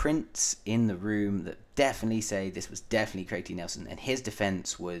are prints in the room that definitely say this was definitely Craig T. Nelson, and his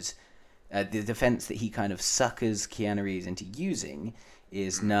defense was the defense that he kind of suckers Keanu Reeves into using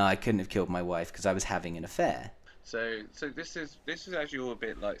is, no, I couldn't have killed my wife because I was having an affair. So this is actually all a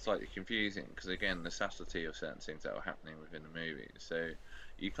bit like slightly confusing because again the subtlety of certain things that were happening within the movie. So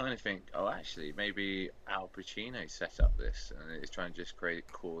you kind of think, oh, actually maybe Al Pacino set up this and is trying to just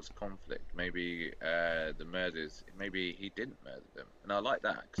cause conflict. Maybe the murders, maybe he didn't murder them, and I like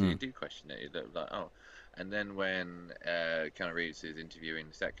that because you do question it. You look like, oh, and then when Keanu Reeves is interviewing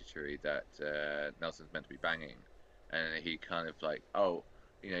the secretary that Nelson's meant to be banging, and he kind of like, oh,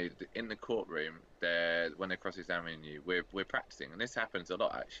 you know, in the courtroom, when they're cross-examining you, we're practicing, and this happens a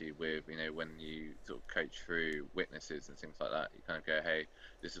lot actually. With, you know, when you sort of coach through witnesses and things like that, you kind of go, hey,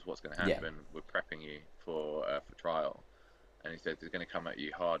 this is what's going to happen. Yeah. We're prepping you for trial, and he said they're going to come at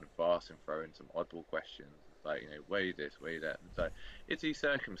you hard and fast and throw in some oddball questions, like, you know, weigh this, weigh that. And so, is he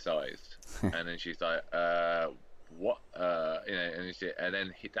circumcised? And then she's like, what? You know, and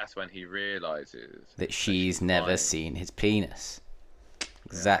then that's when he realizes that she's never lying. Seen his penis.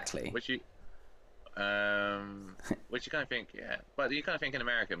 Exactly. Yeah. Which you kind of think, yeah, but you kind of think in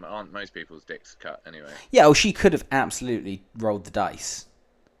America, aren't most people's dicks cut anyway? Yeah, well, she could have absolutely rolled the dice.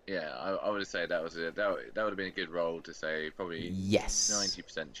 Yeah, I would say that would have been a good roll to say probably yes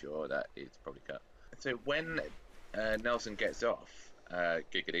 90% sure that it's probably cut. So when Nelson gets off,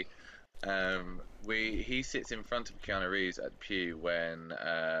 giggity, he sits in front of Keanu Reeves at the pew when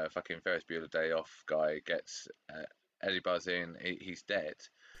fucking Ferris Bueller Day Off guy gets Eddie Buzz in, he's dead,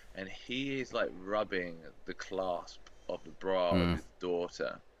 and he is like rubbing the clasp of the bra of his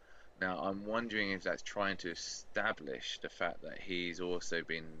daughter. Now I'm wondering if that's trying to establish the fact that he's also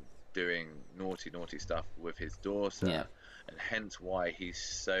been doing naughty stuff with his daughter, and hence why he's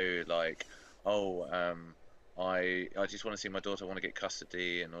so like, oh, I just want to see my daughter, I want to get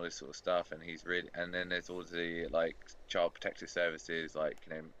custody and all this sort of stuff, and he's really, and then there's all the like child protective services, like,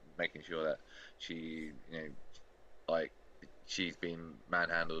 you know, making sure that she, you know, like she's been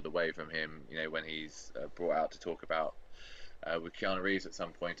manhandled away from him, you know, when he's brought out to talk about with Keanu Reeves at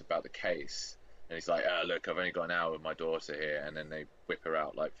some point about the case, and he's like, look, I've only got an hour with my daughter here, and then they whip her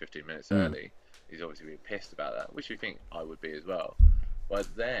out like 15 minutes early. He's obviously being pissed about that, which you think I would be as well.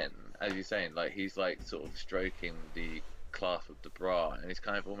 But then as you're saying, like he's like sort of stroking the clasp of the bra, and he's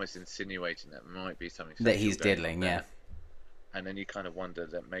kind of almost insinuating that there might be something That sexual he's going on diddling, there. yeah. And then you kind of wonder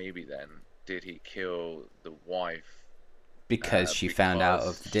that maybe then did he kill the wife Because she found out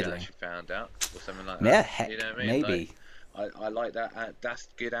because of the diddling. she found out or something like Yeah, that. heck, You know what I mean? maybe. Like, I like that. That's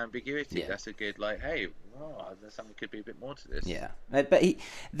good ambiguity. Yeah. That's a good like. Hey, oh, there's something could be a bit more to this. Yeah, but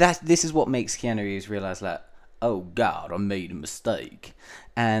this is what makes Keanu Reeves realize like, oh God, I made a mistake,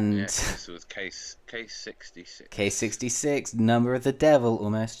 and Yeah, 'cause this was case 66. Case 66, number of the devil,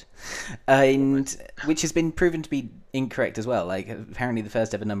 almost, and which has been proven to be incorrect as well. Like apparently, the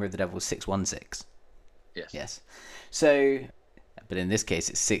first ever number of the devil was 616. Yes. Yes, so, but in this case,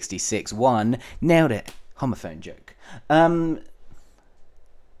 it's 66-1. Nailed it. Homophone joke.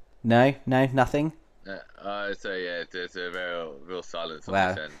 No, nothing. So yeah, there's a real silence on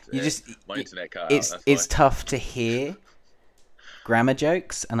Wow, this end. you just my internet cut out. it's That's it's why. tough to hear grammar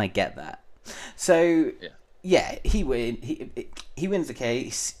jokes, and I get that. So yeah, he wins the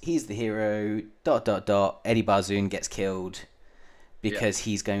case. He's the hero. ... Eddie Barzoon gets killed because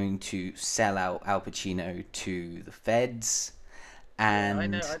he's going to sell out Al Pacino to the feds. And I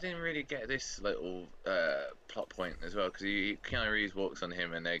know. I didn't really get this little plot point as well because Keanu Reeves walks on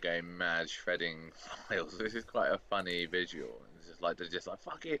him and they're going mad, shredding files. This is quite a funny visual. It's just like they're just like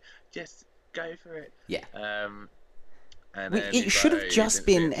fuck it, just go for it. Yeah. And then It he's should like, have "Oh, you just didn't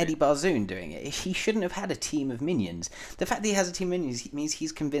been see Eddie anything." Barzoon doing it. He shouldn't have had a team of minions. The fact that he has a team of minions means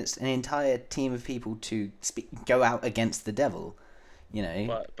he's convinced an entire team of people to go out against the devil. You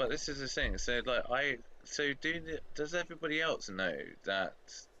know. But this is the thing. So like does everybody else know that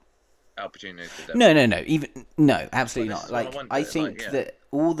Al Pacino is the devil? No, absolutely Well, this not. is what I wonder, I think that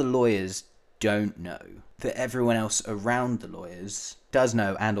all the lawyers don't know that everyone else around the lawyers does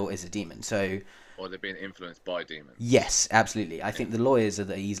know and or is a demon. So Or they're being influenced by demons. yes, absolutely. I think the lawyers are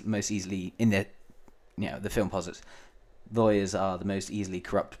the most easily in the, the film posits. Lawyers are the most easily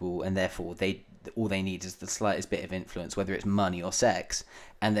corruptible, and therefore all they need is the slightest bit of influence, whether it's money or sex,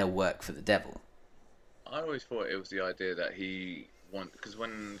 and they'll work for the devil. I always thought it was the idea that because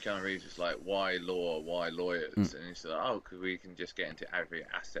when Keanu Reeves was like, why law, why lawyers? And he's like, oh, because we can just get into every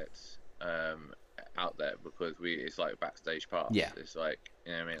assets out there because it's like backstage pass. Yeah. It's like,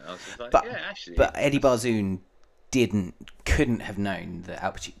 you know what I mean? I was just like, But, yeah, actually. But Eddie Barzoon couldn't have known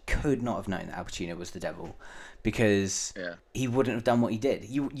that could not have known that Al Pacino was the devil, because he wouldn't have done what he did.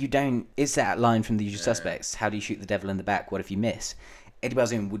 You don't. It's that line from The Usual Suspects. How do you shoot the devil in the back? What if you miss? Eddie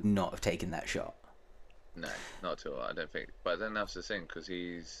Barzoon would not have taken that shot. No, not at all. I don't think. But then that's the thing, because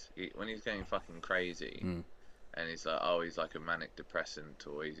when he's going fucking crazy, and he's like, oh, he's like a manic depressant,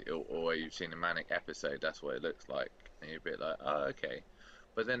 or you've seen a manic episode. That's what it looks like, and you're a bit like, oh, okay.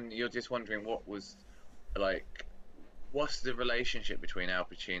 But then you're just wondering what's the relationship between Al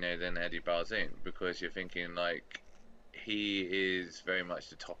Pacino and Eddie Barzoon? Because you're thinking like he is very much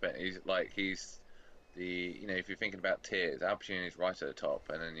the top end. He's the if you're thinking about tiers, Al Pacino is right at the top,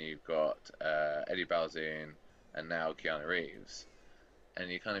 and then you've got Eddie Barzoon and now Keanu Reeves, and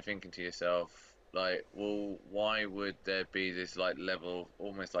you're kind of thinking to yourself like, well, why would there be this like level of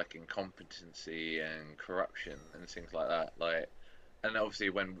almost like incompetency and corruption and things like that? Like, and obviously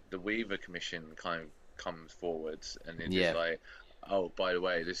when the Weaver Commission kind of comes forwards and it's just like, oh, by the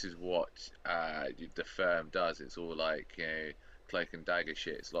way, this is what the firm does. It's all like cloak and dagger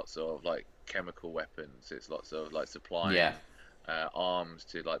shit. It's lots of like chemical weapons. It's lots of like supplying arms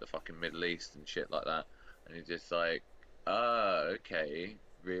to like the fucking Middle East and shit like that. And you're just like, oh, okay,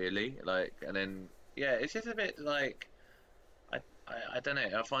 really? Like, and then it's just a bit like, I don't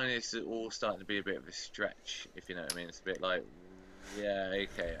know. I find this all starting to be a bit of a stretch, if you know what I mean. It's a bit like, yeah,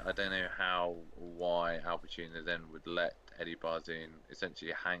 okay. I don't know why Al Pacino then would let Eddie Barzoon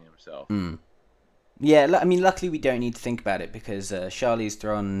essentially hang himself. Yeah, I mean, luckily we don't need to think about it, because Charlize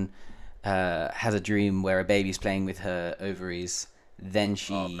Theron has a dream where a baby's playing with her ovaries. Then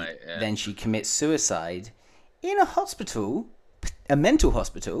she commits suicide in a hospital, a mental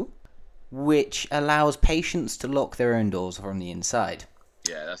hospital, which allows patients to lock their own doors from the inside.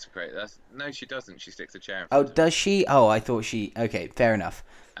 Yeah, that's great. No, she doesn't. She sticks a chair in Oh, front of does she? Oh, I thought she... Okay, fair enough.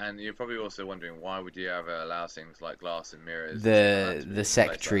 And you're probably also wondering, why would you ever allow things like glass and mirrors? The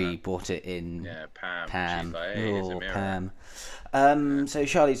secretary brought it in. Yeah, Pam. She's like, hey, here's a mirror. Pam. So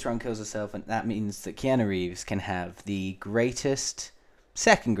Charlize Theron kills herself, and that means that Keanu Reeves can have the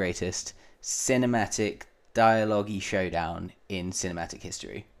second greatest cinematic dialogue-y showdown in cinematic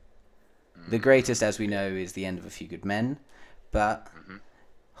history. The greatest, as we know, is the end of A Few Good Men, but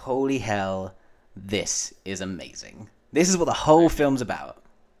holy hell, this is amazing. This is what the whole film's about.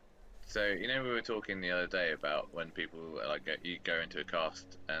 So you know we were talking the other day about when people like you go into a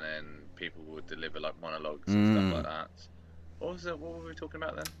cast and then people would deliver like monologues and stuff like that. What was it? What were we talking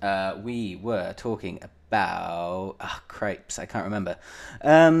about then? We were talking about crepes. I can't remember.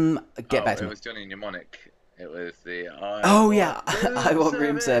 Get back to It me. was Johnny Mnemonic. It was the Yeah, I want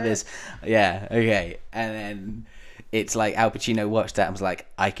room service. Yeah, okay. And then it's like Al Pacino watched that and was like,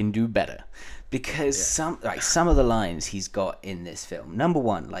 I can do better, because some of the lines he's got in this film. Number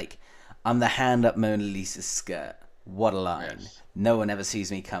one, like, I'm the hand up Mona Lisa's skirt. What a line! Yes. No one ever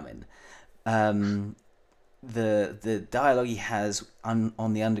sees me coming. The dialogue he has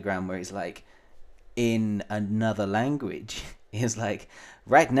on the underground where he's like, in another language, he's like,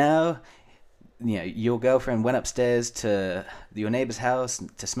 right now, your girlfriend went upstairs to your neighbor's house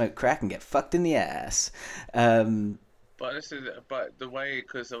to smoke crack and get fucked in the ass. But the way,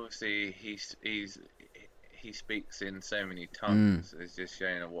 because obviously he speaks in so many tongues, it's just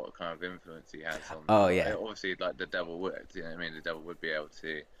showing what kind of influence he has on. Oh, yeah. Obviously, like the devil would, you know what I mean? The devil would be able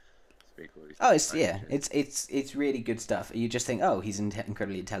to speak all these. Oh, it's languages. it's really good stuff. You just think, oh, he's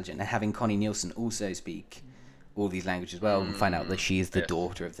incredibly intelligent, and having Connie Nielsen also speak all these languages as well, and find out that she is the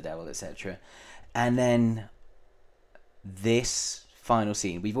daughter of the devil, etc. And then this final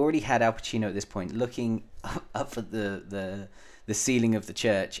scene, we've already had Al Pacino at this point looking up at the ceiling of the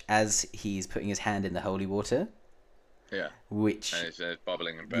church as he's putting his hand in the holy water. Yeah. Which and it's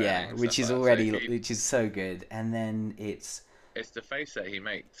bubbling and burning. yeah, and which stuff is like already that. So which is so good. And then it's the face that he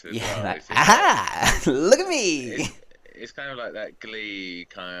makes as yeah, well. like, It's just aha! Look at me. it's kind of like that Glee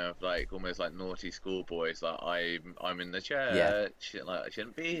kind of like almost like naughty schoolboys. Like I'm in the church. Like I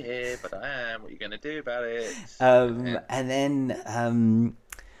shouldn't be here, but I am. What are you gonna do about it? And then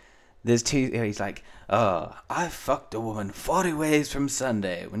there's two. He's like, "Oh, I fucked a woman 40 ways from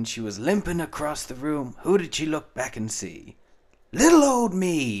Sunday. When she was limping across the room, who did she look back and see? Little old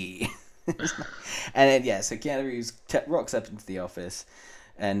me." And then so Keanu Reeves rocks up into the office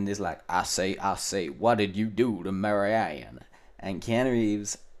and is like, I say, what did you do to Marianne? And Keanu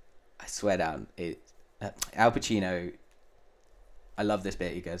Reeves, I swear down, Al Pacino, I love this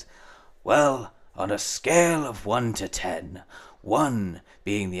bit. He goes, well, on a scale of 1 to 10, 1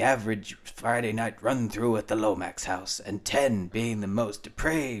 being the average Friday night run-through at the Lomax house, and 10 being the most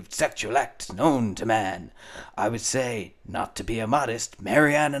depraved sexual act known to man, I would say, not to be immodest,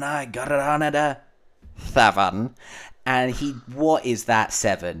 Marianne and I got it on at a 7. And what is that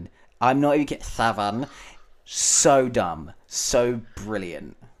 7? I'm not even kidding. 7. So dumb. So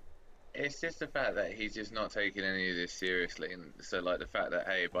brilliant. It's just the fact that he's just not taking any of this seriously, and so like the fact that,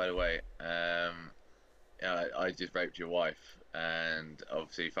 hey, by the way, I just raped your wife, and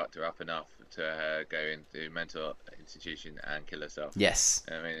obviously fucked her up enough to her go into mental institution and kill herself. Yes.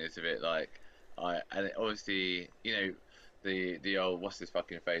 I mean, it's a bit like obviously, the old what's his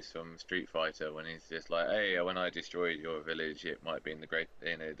fucking face from Street Fighter when he's just like, hey, when I destroyed your village, it might be in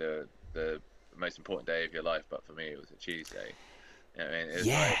the most important day of your life, but for me it was a Tuesday. I mean, it's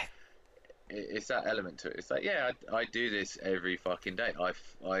like, it's that element to it. It's like, yeah, I do this every fucking day. I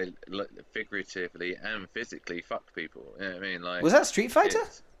figuratively and physically fuck people. You know what I mean? Like, was that Street Fighter?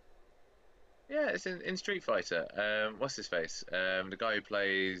 It's in Street Fighter. What's his face? The guy who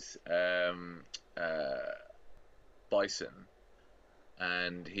plays Bison,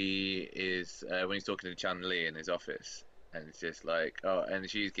 and he is when he's talking to Chun-Li in his office, and it's just like, oh, and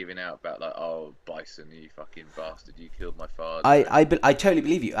she's giving out about like, oh, Bison, you fucking bastard, you killed my father. I totally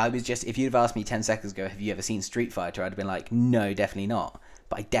believe you. I was just, if you'd have asked me 10 seconds ago, have you ever seen Street Fighter, I'd have been like, no, definitely not.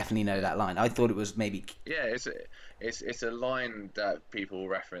 But I definitely know that line. I thought it was maybe. Yeah, it's a line that people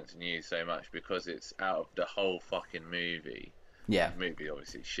reference and use so much because it's out of the whole fucking movie. Yeah. The movie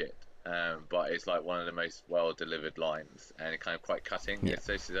obviously shit. But it's like one of the most well delivered lines, and it's kind of quite cutting. Yeah. It's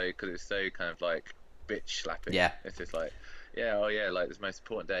so because it's so kind of like bitch slapping. Yeah. It's just like, yeah, oh yeah, like it's the most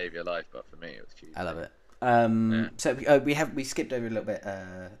important day of your life, but for me it was Tuesday. I love it. So we skipped over a little bit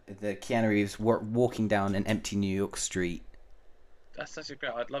the Keanu Reeves walking down an empty New York street. That's such a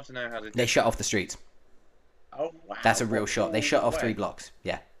great. I'd love to know how they shut off the streets. Oh wow! That's a real shot. They shut off 3 blocks.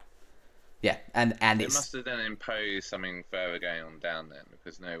 Yeah. Yeah, and it it's... must have then imposed something further going on down then,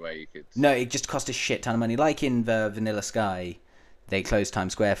 because no way you could... No, it just cost a shit ton of money. Like in the Vanilla Sky, they closed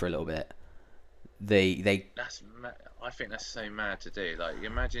Times Square for a little bit. I think that's so mad to do. Like,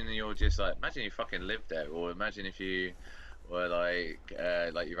 imagine you're just like... Imagine you fucking lived there, or imagine if you were like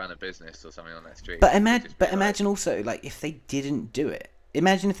you ran a business or something on that street. But imagine also, like, if they didn't do it.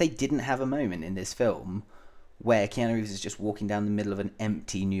 Imagine if they didn't have a moment in this film where Keanu Reeves is just walking down the middle of an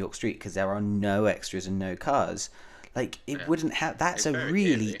empty New York street because there are no extras and no cars. Like, it Yeah. wouldn't have. That's It's a very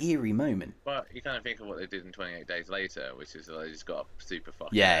really eerie. eerie moment. But you kind of think of what they did in 28 Days Later, which is they just got up super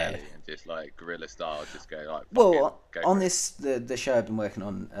fucking Yeah. early and just like guerrilla style, just go like fucking Well, go on for it. this, the show I've been working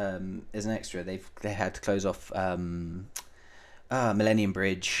on as an extra, they had to close off Millennium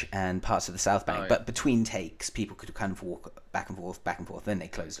Bridge and parts of the South Bank, Oh, yeah. but between takes, people could kind of walk back and forth. Then they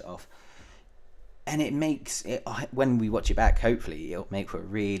closed it off, and it makes it, when we watch it back, hopefully it'll make for a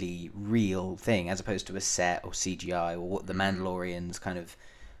really real thing, as opposed to a set or CGI or what the Mandalorian's kind of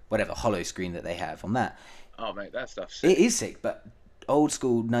whatever hollow screen that they have on that. Oh mate, that stuff's It sick. is sick, but old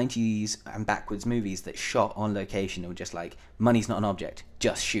school 90s and backwards movies that shot on location and were just like, money's not an object,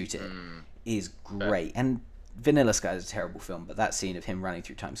 just shoot it, is great. And Vanilla Sky is a terrible film, but that scene of him running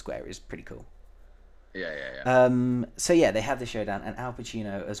through Times Square is pretty cool. Yeah. So yeah, they have the showdown, and Al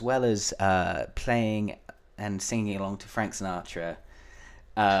Pacino, as well as playing and singing along to Frank Sinatra,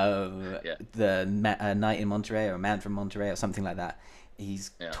 the Night in Monterey or Man from Monterey or something like that.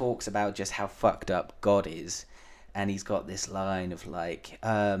 Talks about just how fucked up God is, and he's got this line of like,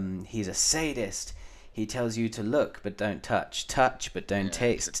 he's a sadist. He tells you to look but don't touch but don't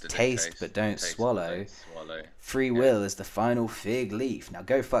taste, taste but don't swallow. Free will is the final fig leaf. Now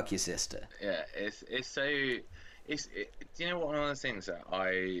go fuck your sister. Yeah, it's so. Do you know what one of the things that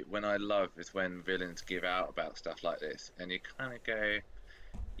when I love is when villains give out about stuff like this, and you kind of go,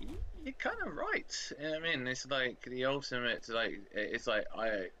 you're kind of right. You know what I mean? It's like the ultimate. It's like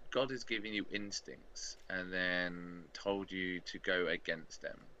God has given you instincts and then told you to go against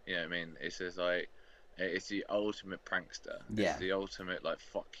them. You know what I mean? It's just like. It's the ultimate prankster. Yeah. It's the ultimate like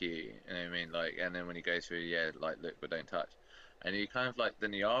fuck you. You know what I mean? Like, and then when he goes through, like look but don't touch, and you kind of like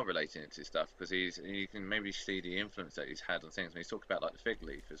then you are relating it to stuff because you can maybe see the influence that he's had on things. When he's talking about like the fig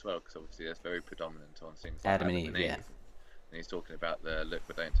leaf as well, because obviously that's very predominant on things like Adam and Eve, yeah. And he's talking about the look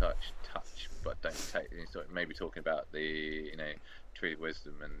but don't touch, touch but don't take. And he's maybe talking about the tree of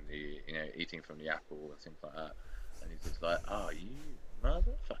wisdom and the eating from the apple and things like that. And he's just like, oh, you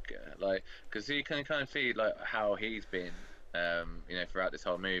motherfucker, like, because you can kind of see like how he's been, throughout this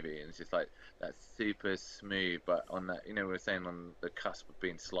whole movie, and it's just like that super smooth, but on that, we're saying on the cusp of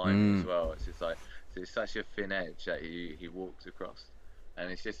being slimy as well. It's just like it's such a thin edge that he walks across, and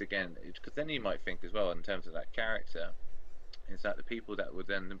it's just again, because then you might think as well in terms of that character, is that the people that would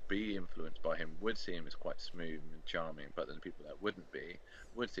then be influenced by him would see him as quite smooth and charming, but then the people that wouldn't be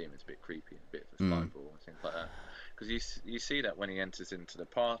would see him as a bit creepy and a bit of a slimeball and things like that. Because you see that when he enters into the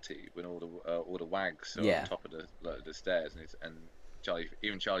party, when all the wags are on top of the stairs, and Charlie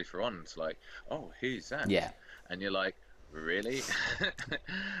Theron's like, oh, who's that? Yeah. And you're like, really?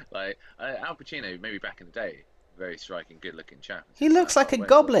 Like Al Pacino, maybe back in the day, very striking, good-looking chap. He looks like a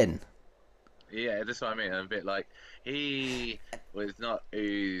goblin. Yeah, that's what I mean. I'm a bit like he was not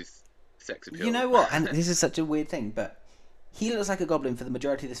ooze sex appeal. You know what? And this is such a weird thing, but he looks like a goblin for the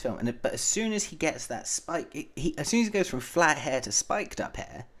majority of this film. But as soon as he gets that spike, as soon as he goes from flat hair to spiked up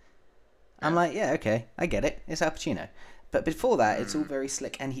hair, I'm like, yeah, okay, I get it. It's Al Pacino. But before that, it's all very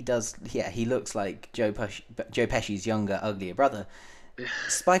slick, and he looks like Joe Pesci's younger, uglier brother.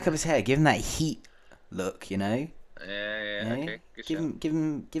 Spike up his hair, give him that heat look, Yeah, okay. Good shout. Give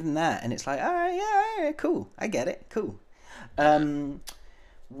him that, and it's like, all right, cool, I get it, cool.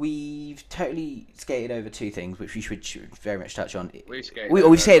 We've totally skated over two things, which we should very much touch on. We've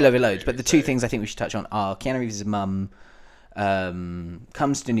skated over loads, but the two things I think we should touch on are Keanu Reeves' mum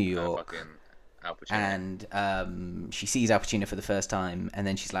comes to New York, Al Pacino. and she sees Al Pacino for the first time, and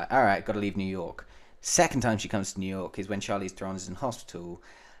then she's like, all right, got to leave New York. Second time she comes to New York is when Charlize Theron is in hospital,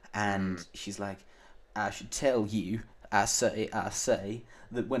 and she's like, I should tell you, I say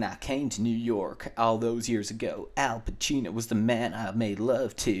that when I came to New York all those years ago, Al Pacino was the man I made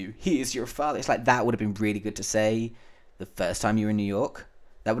love to. He is your father. It's like, that would have been really good to say the first time you were in New York.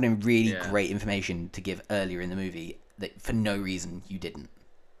 That would have been really great information to give earlier in the movie that for no reason you didn't.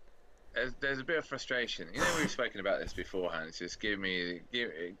 There's a bit of frustration. We've spoken about this beforehand. It's just give me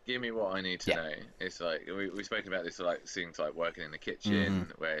what I need to know. It's like we've spoken about this, like things like working in the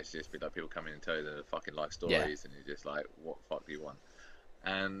kitchen, where it's just be like people coming and tell you their fucking life stories, and you're just like, what the fuck do you want?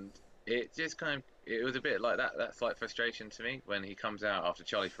 And it just it was a bit like that. That's like frustration to me when he comes out after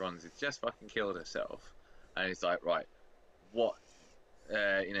Charlie Theron's just fucking killed herself, and he's like, right, what?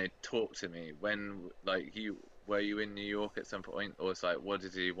 Talk to me. When were you in New York at some point, or it's like, what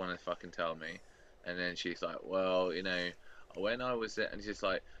did he want to fucking tell me? And then she's like, well, when I was there, and he's just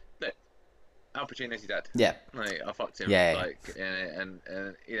like, look, Al Pacino's your dad. Yeah. Like, I fucked him. Yeah. Like, and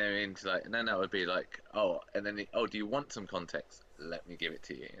into like, and then that would be like, oh, and then do you want some context? Let me give it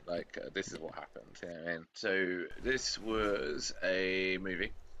to you. Like, this is what happened. You know what I mean? So this was a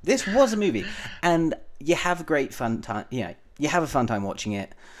movie This was a movie, and you have a great fun time. You have a fun time watching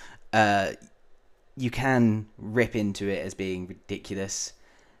it. You can rip into it as being ridiculous.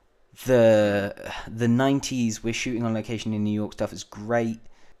 The 90s, we're shooting on location in New York stuff is great.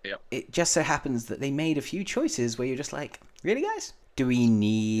 Yep. It just so happens that they made a few choices where you're just like, really, guys? Do we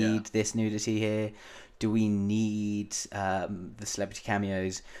need this nudity here? Do we need the celebrity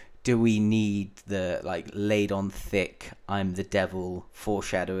cameos? Do we need the laid on thick "I'm the devil"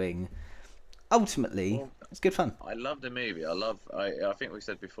 foreshadowing? Ultimately, it's good fun. I love the movie. I think we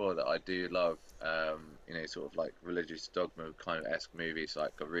said before that I do love sort of like religious dogma kind of esque movies.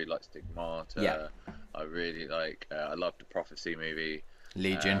 Like I really like Stigmata. Yeah. I really like. I love the Prophecy movie.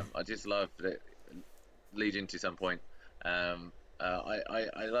 Legion. I just love Legion to some point. I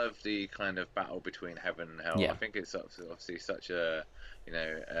love the kind of battle between heaven and hell. Yeah. I think it's obviously such a,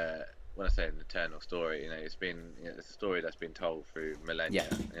 when I say an eternal story, it's a story that's been told through millennia.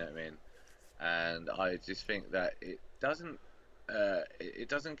 Yeah. You know what I mean? And I just think that it doesn't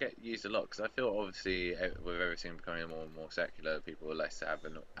get used a lot, because I feel obviously with everything becoming more and more secular, people are less have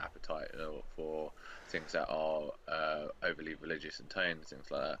an appetite for things that are overly religious in tone and things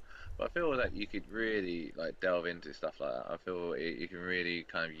like that. But I feel that you could really delve into stuff like that. I feel you can really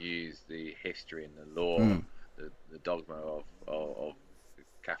kind of use the history and the lore, the dogma of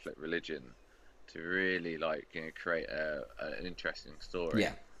Catholic religion to really create an interesting story.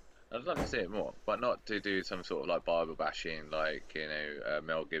 Yeah. I'd love to see it more, but not to do some sort of Bible bashing,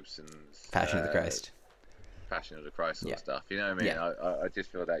 Mel Gibson's Passion of the Christ. Passion of the Christ sort of stuff. You know what I mean? Yeah. I just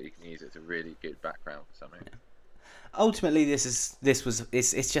feel that you can use it as a really good background for something. Yeah. Ultimately, it's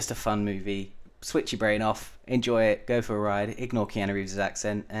just a fun movie. Switch your brain off, enjoy it, go for a ride, ignore Keanu Reeves'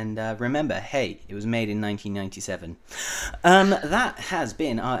 accent, and remember, hey, it was made in 1997. That has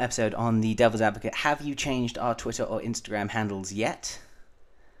been our episode on The Devil's Advocate. Have you changed our Twitter or Instagram handles yet?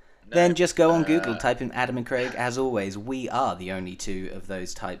 No. Then just go on Google, type in Adam and Craig. As always, we are the only two of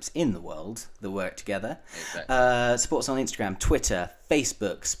those types in the world that work together. Exactly. Support us on Instagram, Twitter,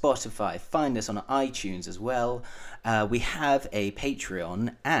 Facebook, Spotify. Find us on iTunes as well. We have a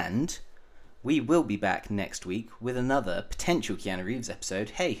Patreon, and we will be back next week with another potential Keanu Reeves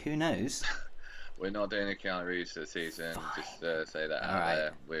episode. Hey, who knows? We're not doing a Keanu Reeves this season. Fine. Just say that out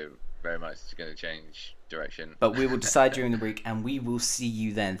there. We're very much going to change direction. But we will decide during the week, and we will see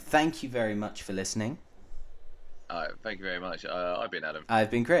you then. Thank you very much for listening. Thank you very much. I've been Adam. I've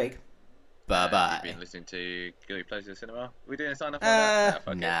been Craig. Bye-bye. You've been listening to Guilty Pleasure Cinema. Are we doing a sign-off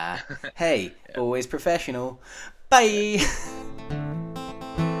on that? Nah. Hey, always professional. Bye!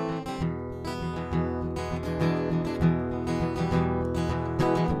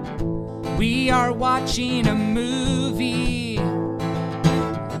 We are watching a movie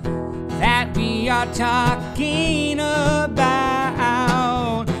that we are talking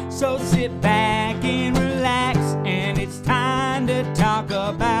about. So sit back and relax, and it's time to talk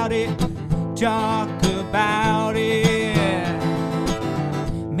about it. Talk about it.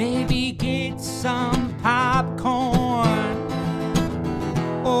 Maybe get some popcorn,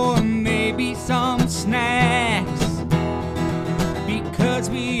 or maybe some snacks, because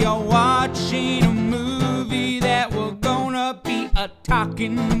we are watching a movie that we're gonna be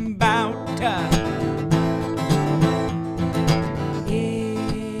talking about.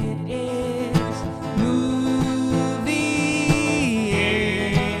 It is movie.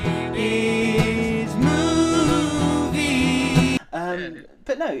 It is movie.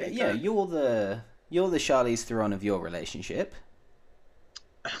 But no, you're the Charlize Theron of your relationship.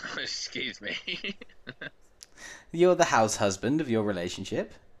 Excuse me. You're the house husband of your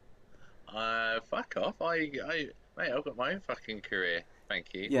relationship. Fuck off. Mate, I've got my own fucking career.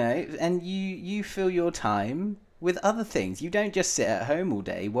 Thank you. Yeah, and you fill your time with other things. You don't just sit at home all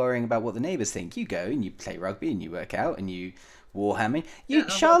day worrying about what the neighbours think. You go and you play rugby and you work out and you warhamming.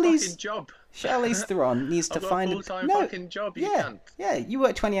 Charlize job. Charlize Theron needs to find a full-time fucking job. Yeah, you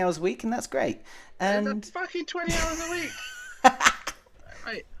work 20 hours a week and that's great. And fucking 20 hours a week.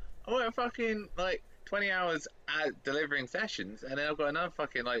 Mate, I work fucking 20 hours at delivering sessions, and then I've got another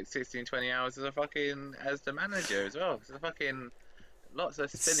fucking 16, 20 hours as the manager as well. So fucking lots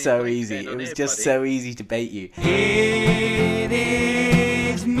of spinning. So easy. It was just so easy to bait you. It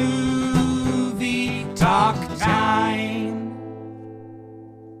is movie talk time.